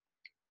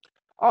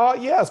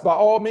 Yes, by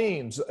all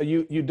means.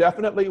 You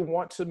definitely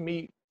want to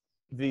meet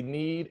the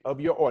need of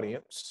your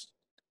audience.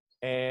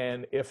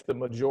 And if the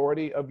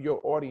majority of your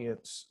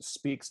audience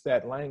speaks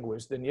that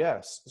language, then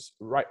yes,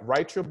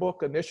 write your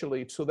book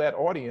initially to that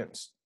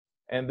audience.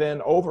 And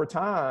then over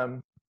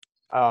time,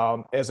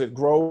 as it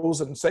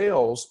grows and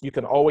sales, you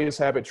can always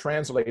have it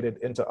translated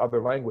into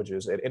other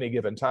languages at any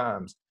given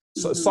time.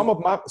 So some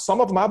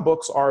of my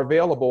books are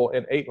available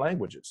in 8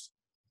 languages,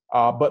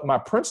 but my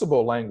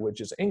principal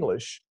language is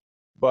English.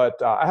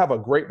 But I have a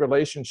great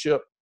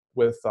relationship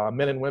with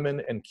men and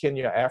women in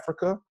Kenya,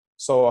 Africa.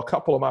 So a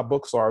couple of my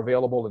books are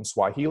available in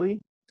Swahili,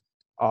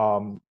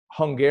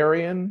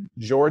 Hungarian,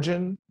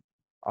 Georgian,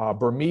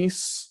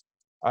 Burmese.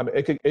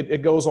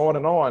 It goes on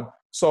and on.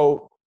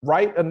 So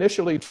write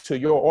initially to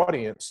your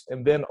audience,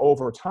 and then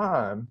over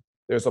time,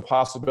 there's a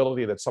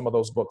possibility that some of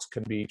those books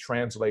can be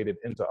translated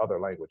into other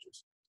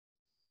languages.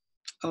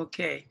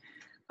 Okay.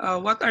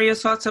 What are your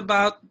thoughts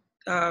about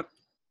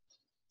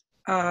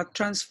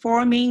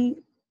transforming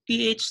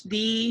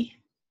PhD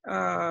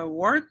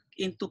work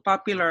into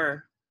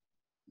popular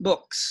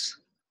books?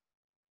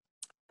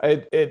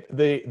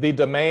 The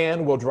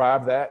demand will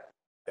drive that,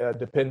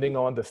 depending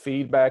on the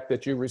feedback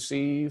that you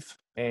receive,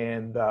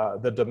 and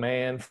the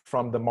demand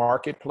from the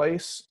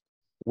marketplace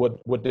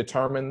would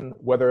determine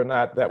whether or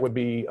not that would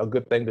be a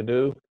good thing to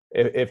do.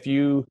 If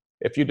you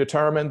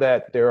determine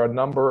that there are a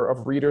number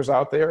of readers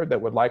out there that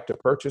would like to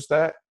purchase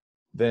that,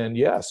 then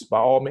yes, by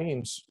all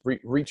means,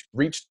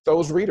 reach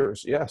those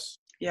readers. Yes.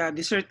 Yeah,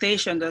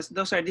 dissertation.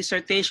 Those are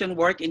dissertation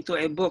work into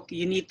a book.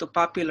 You need to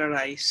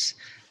popularize.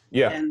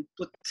 Yeah. And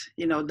put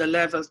the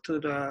level to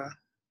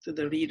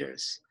the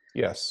readers.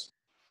 Yes.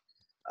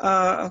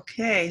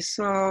 Okay.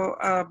 So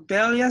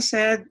Belia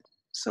said,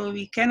 so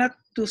we cannot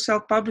do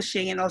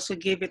self-publishing and also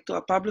give it to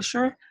a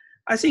publisher.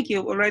 I think you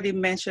already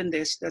mentioned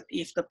this, that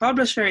if the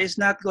publisher is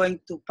not going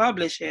to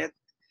publish it,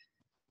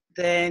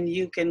 then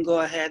you can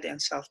go ahead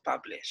and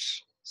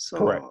self-publish. So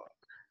correct.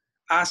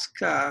 Ask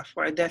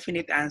for a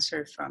definite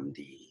answer from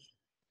the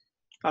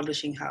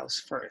publishing house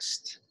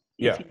first.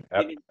 Yeah.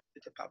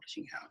 With the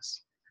publishing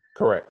house.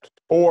 Correct.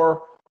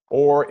 Or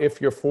if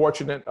you're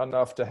fortunate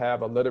enough to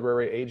have a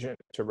literary agent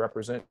to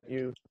represent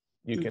you,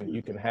 you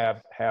can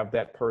have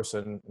that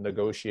person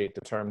negotiate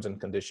the terms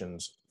and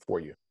conditions for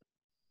you.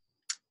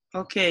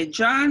 Okay,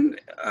 John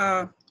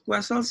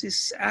Wessels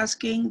is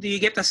asking, do you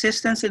get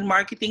assistance in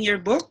marketing your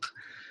book?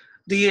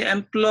 Do you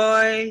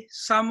employ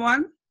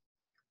someone,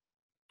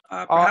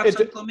 perhaps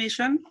on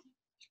commission?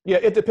 Yeah,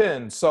 it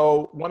depends.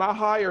 So when I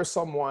hire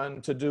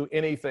someone to do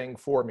anything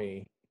for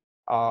me,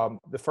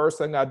 the first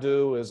thing I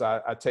do is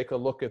I take a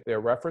look at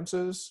their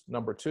references.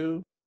 Number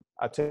 2,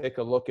 I take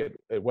a look at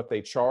what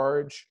they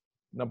charge.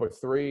 Number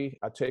 3,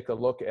 I take a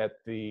look at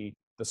the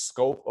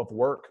scope of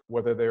work,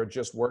 whether they're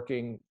just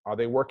working, are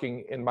they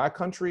working in my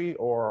country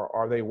or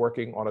are they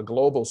working on a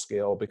global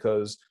scale?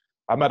 Because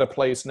I'm at a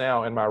place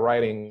now in my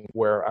writing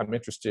where I'm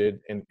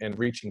interested in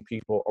reaching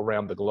people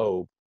around the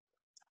globe.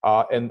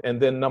 And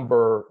then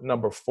number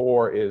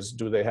 4 is,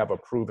 do they have a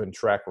proven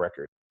track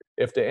record?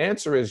 If the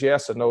answer is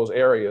yes in those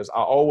areas,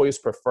 I always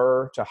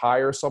prefer to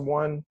hire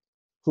someone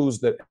who's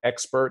the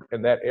expert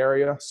in that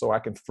area so I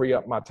can free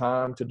up my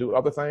time to do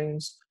other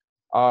things.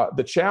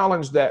 The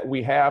challenge that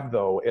we have,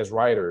 though, as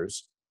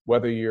writers,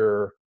 whether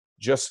you're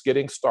just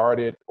getting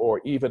started,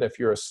 or even if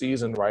you're a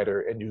seasoned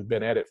writer and you've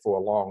been at it for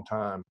a long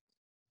time.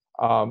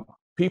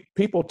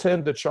 People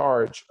tend to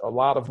charge a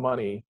lot of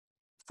money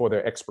for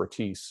their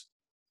expertise.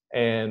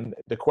 And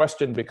the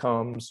question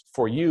becomes,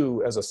 for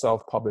you as a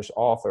self-published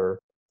author,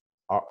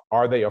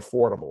 are they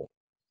affordable?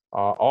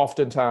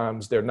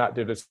 Oftentimes they're not,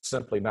 they're just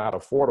simply not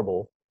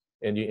affordable,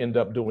 and you end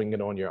up doing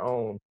it on your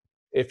own.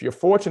 If you're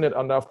fortunate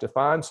enough to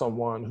find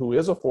someone who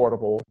is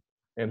affordable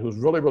and who's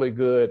really, really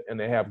good and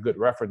they have good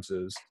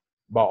references,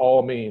 by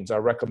all means, I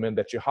recommend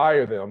that you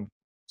hire them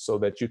so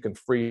that you can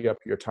free up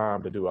your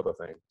time to do other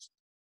things.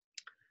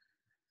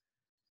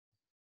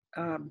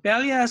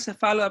 Belia has a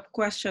follow-up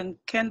question.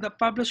 Can the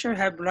publisher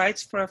have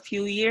rights for a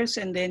few years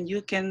and then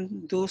you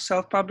can do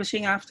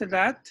self-publishing after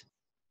that?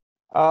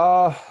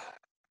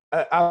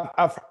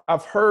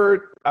 I've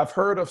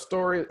heard of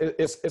stories.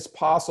 It's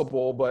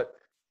possible, but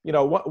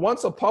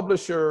once a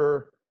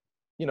publisher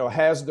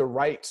has the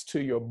rights to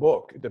your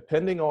book,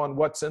 depending on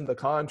what's in the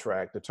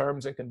contract, the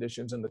terms and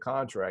conditions in the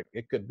contract,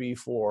 it could be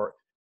for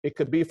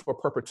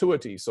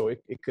perpetuity. So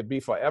it could be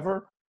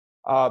forever.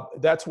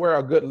 That's where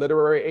a good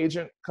literary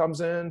agent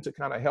comes in to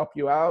kind of help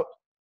you out.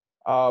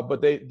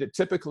 But they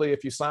typically,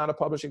 if you sign a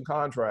publishing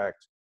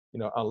contract,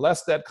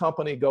 unless that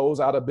company goes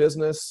out of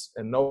business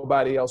and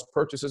nobody else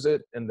purchases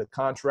it and the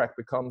contract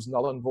becomes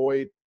null and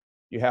void,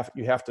 you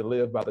have to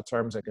live by the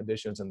terms and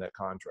conditions in that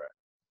contract.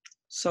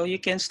 So you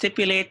can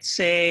stipulate,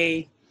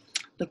 say,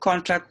 the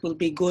contract will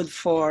be good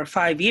for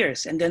 5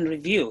 years and then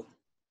review,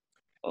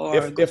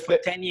 or for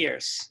 10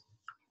 years.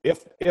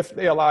 If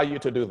they allow you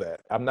to do that.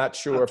 I'm not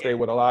sure if they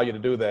would allow you to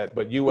do that,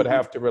 but you would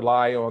have to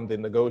rely on the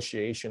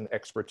negotiation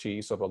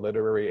expertise of a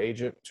literary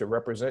agent to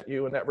represent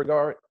you in that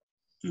regard.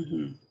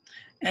 Mm-hmm.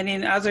 And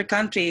in other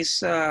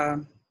countries,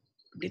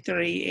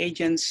 literary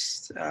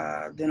agents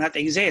do not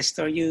exist,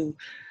 or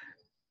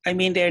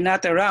they're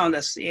not around.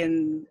 As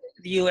in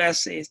the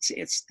US,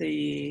 it's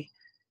the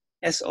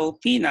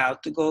SOP now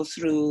to go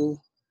through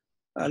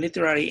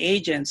literary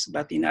agents,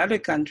 but in other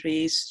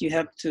countries, you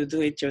have to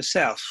do it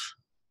yourself.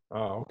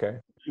 Oh, okay.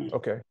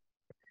 Okay.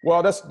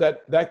 Well,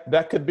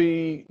 that could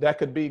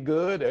be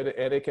good,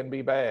 and it can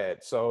be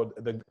bad. So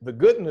the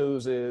good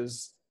news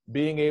is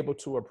being able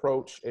to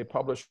approach a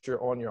publisher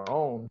on your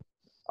own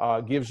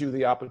gives you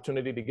the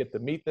opportunity to get to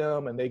meet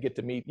them, and they get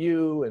to meet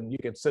you, and you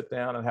can sit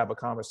down and have a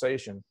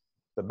conversation.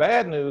 The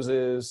bad news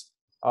is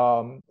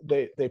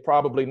they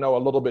probably know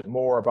a little bit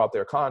more about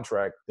their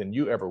contract than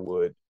you ever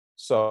would.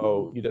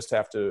 So you just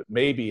have to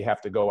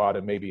go out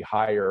and maybe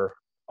hire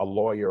a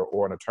lawyer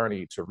or an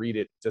attorney to read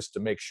it just to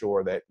make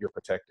sure that you're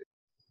protected.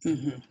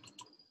 Mm-hmm.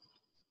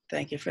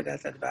 Thank you for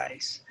that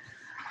advice.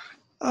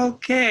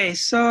 Okay,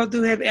 so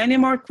do we have any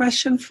more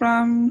questions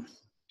from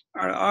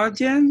our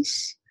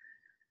audience?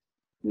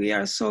 We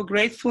are so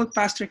grateful,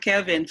 Pastor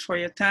Kevin, for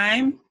your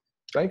time.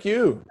 Thank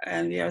you.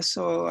 And we are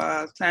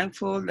so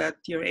thankful that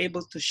you're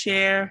able to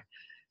share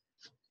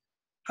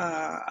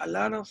a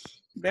lot of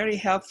very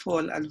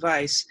helpful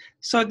advice.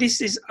 So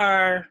this is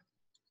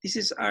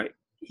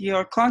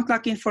your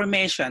contact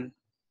information,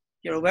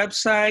 your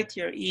website,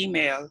 your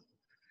email.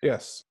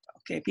 Yes.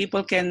 Okay,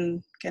 people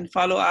can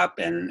follow up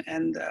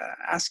and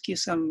ask you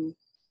some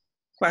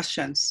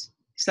questions.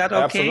 Is that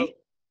okay?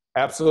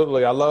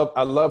 Absolutely. I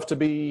love to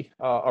be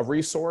a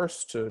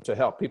resource to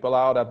help people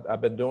out.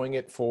 I've been doing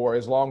it for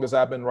as long as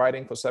I've been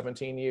writing, for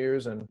 17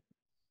 years, and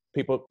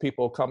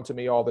people come to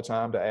me all the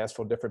time to ask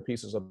for different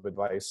pieces of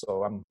advice.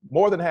 So I'm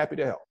more than happy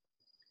to help.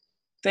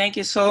 Thank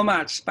you so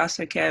much,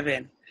 Pastor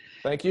Kevin.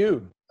 Thank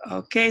you.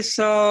 Okay,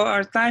 so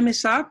our time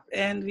is up,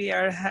 and we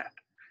are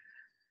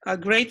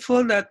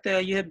grateful that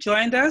you have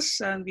joined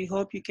us, and we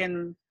hope you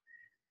can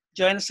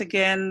join us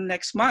again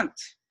next month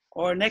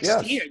or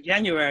next year,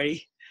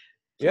 January.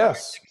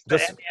 Yes. The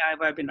MAI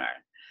webinar.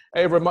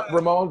 Hey,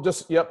 Ramon,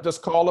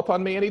 just call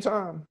upon me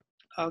anytime.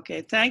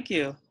 Okay, thank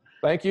you.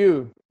 Thank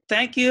you.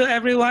 Thank you,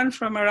 everyone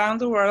from around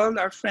the world,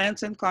 our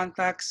friends and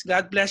contacts.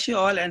 God bless you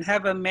all, and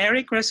have a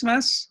Merry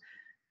Christmas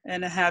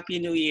and a Happy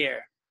New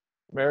Year.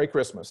 Merry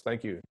Christmas.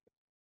 Thank you.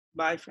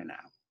 Bye for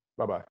now.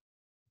 Bye-bye.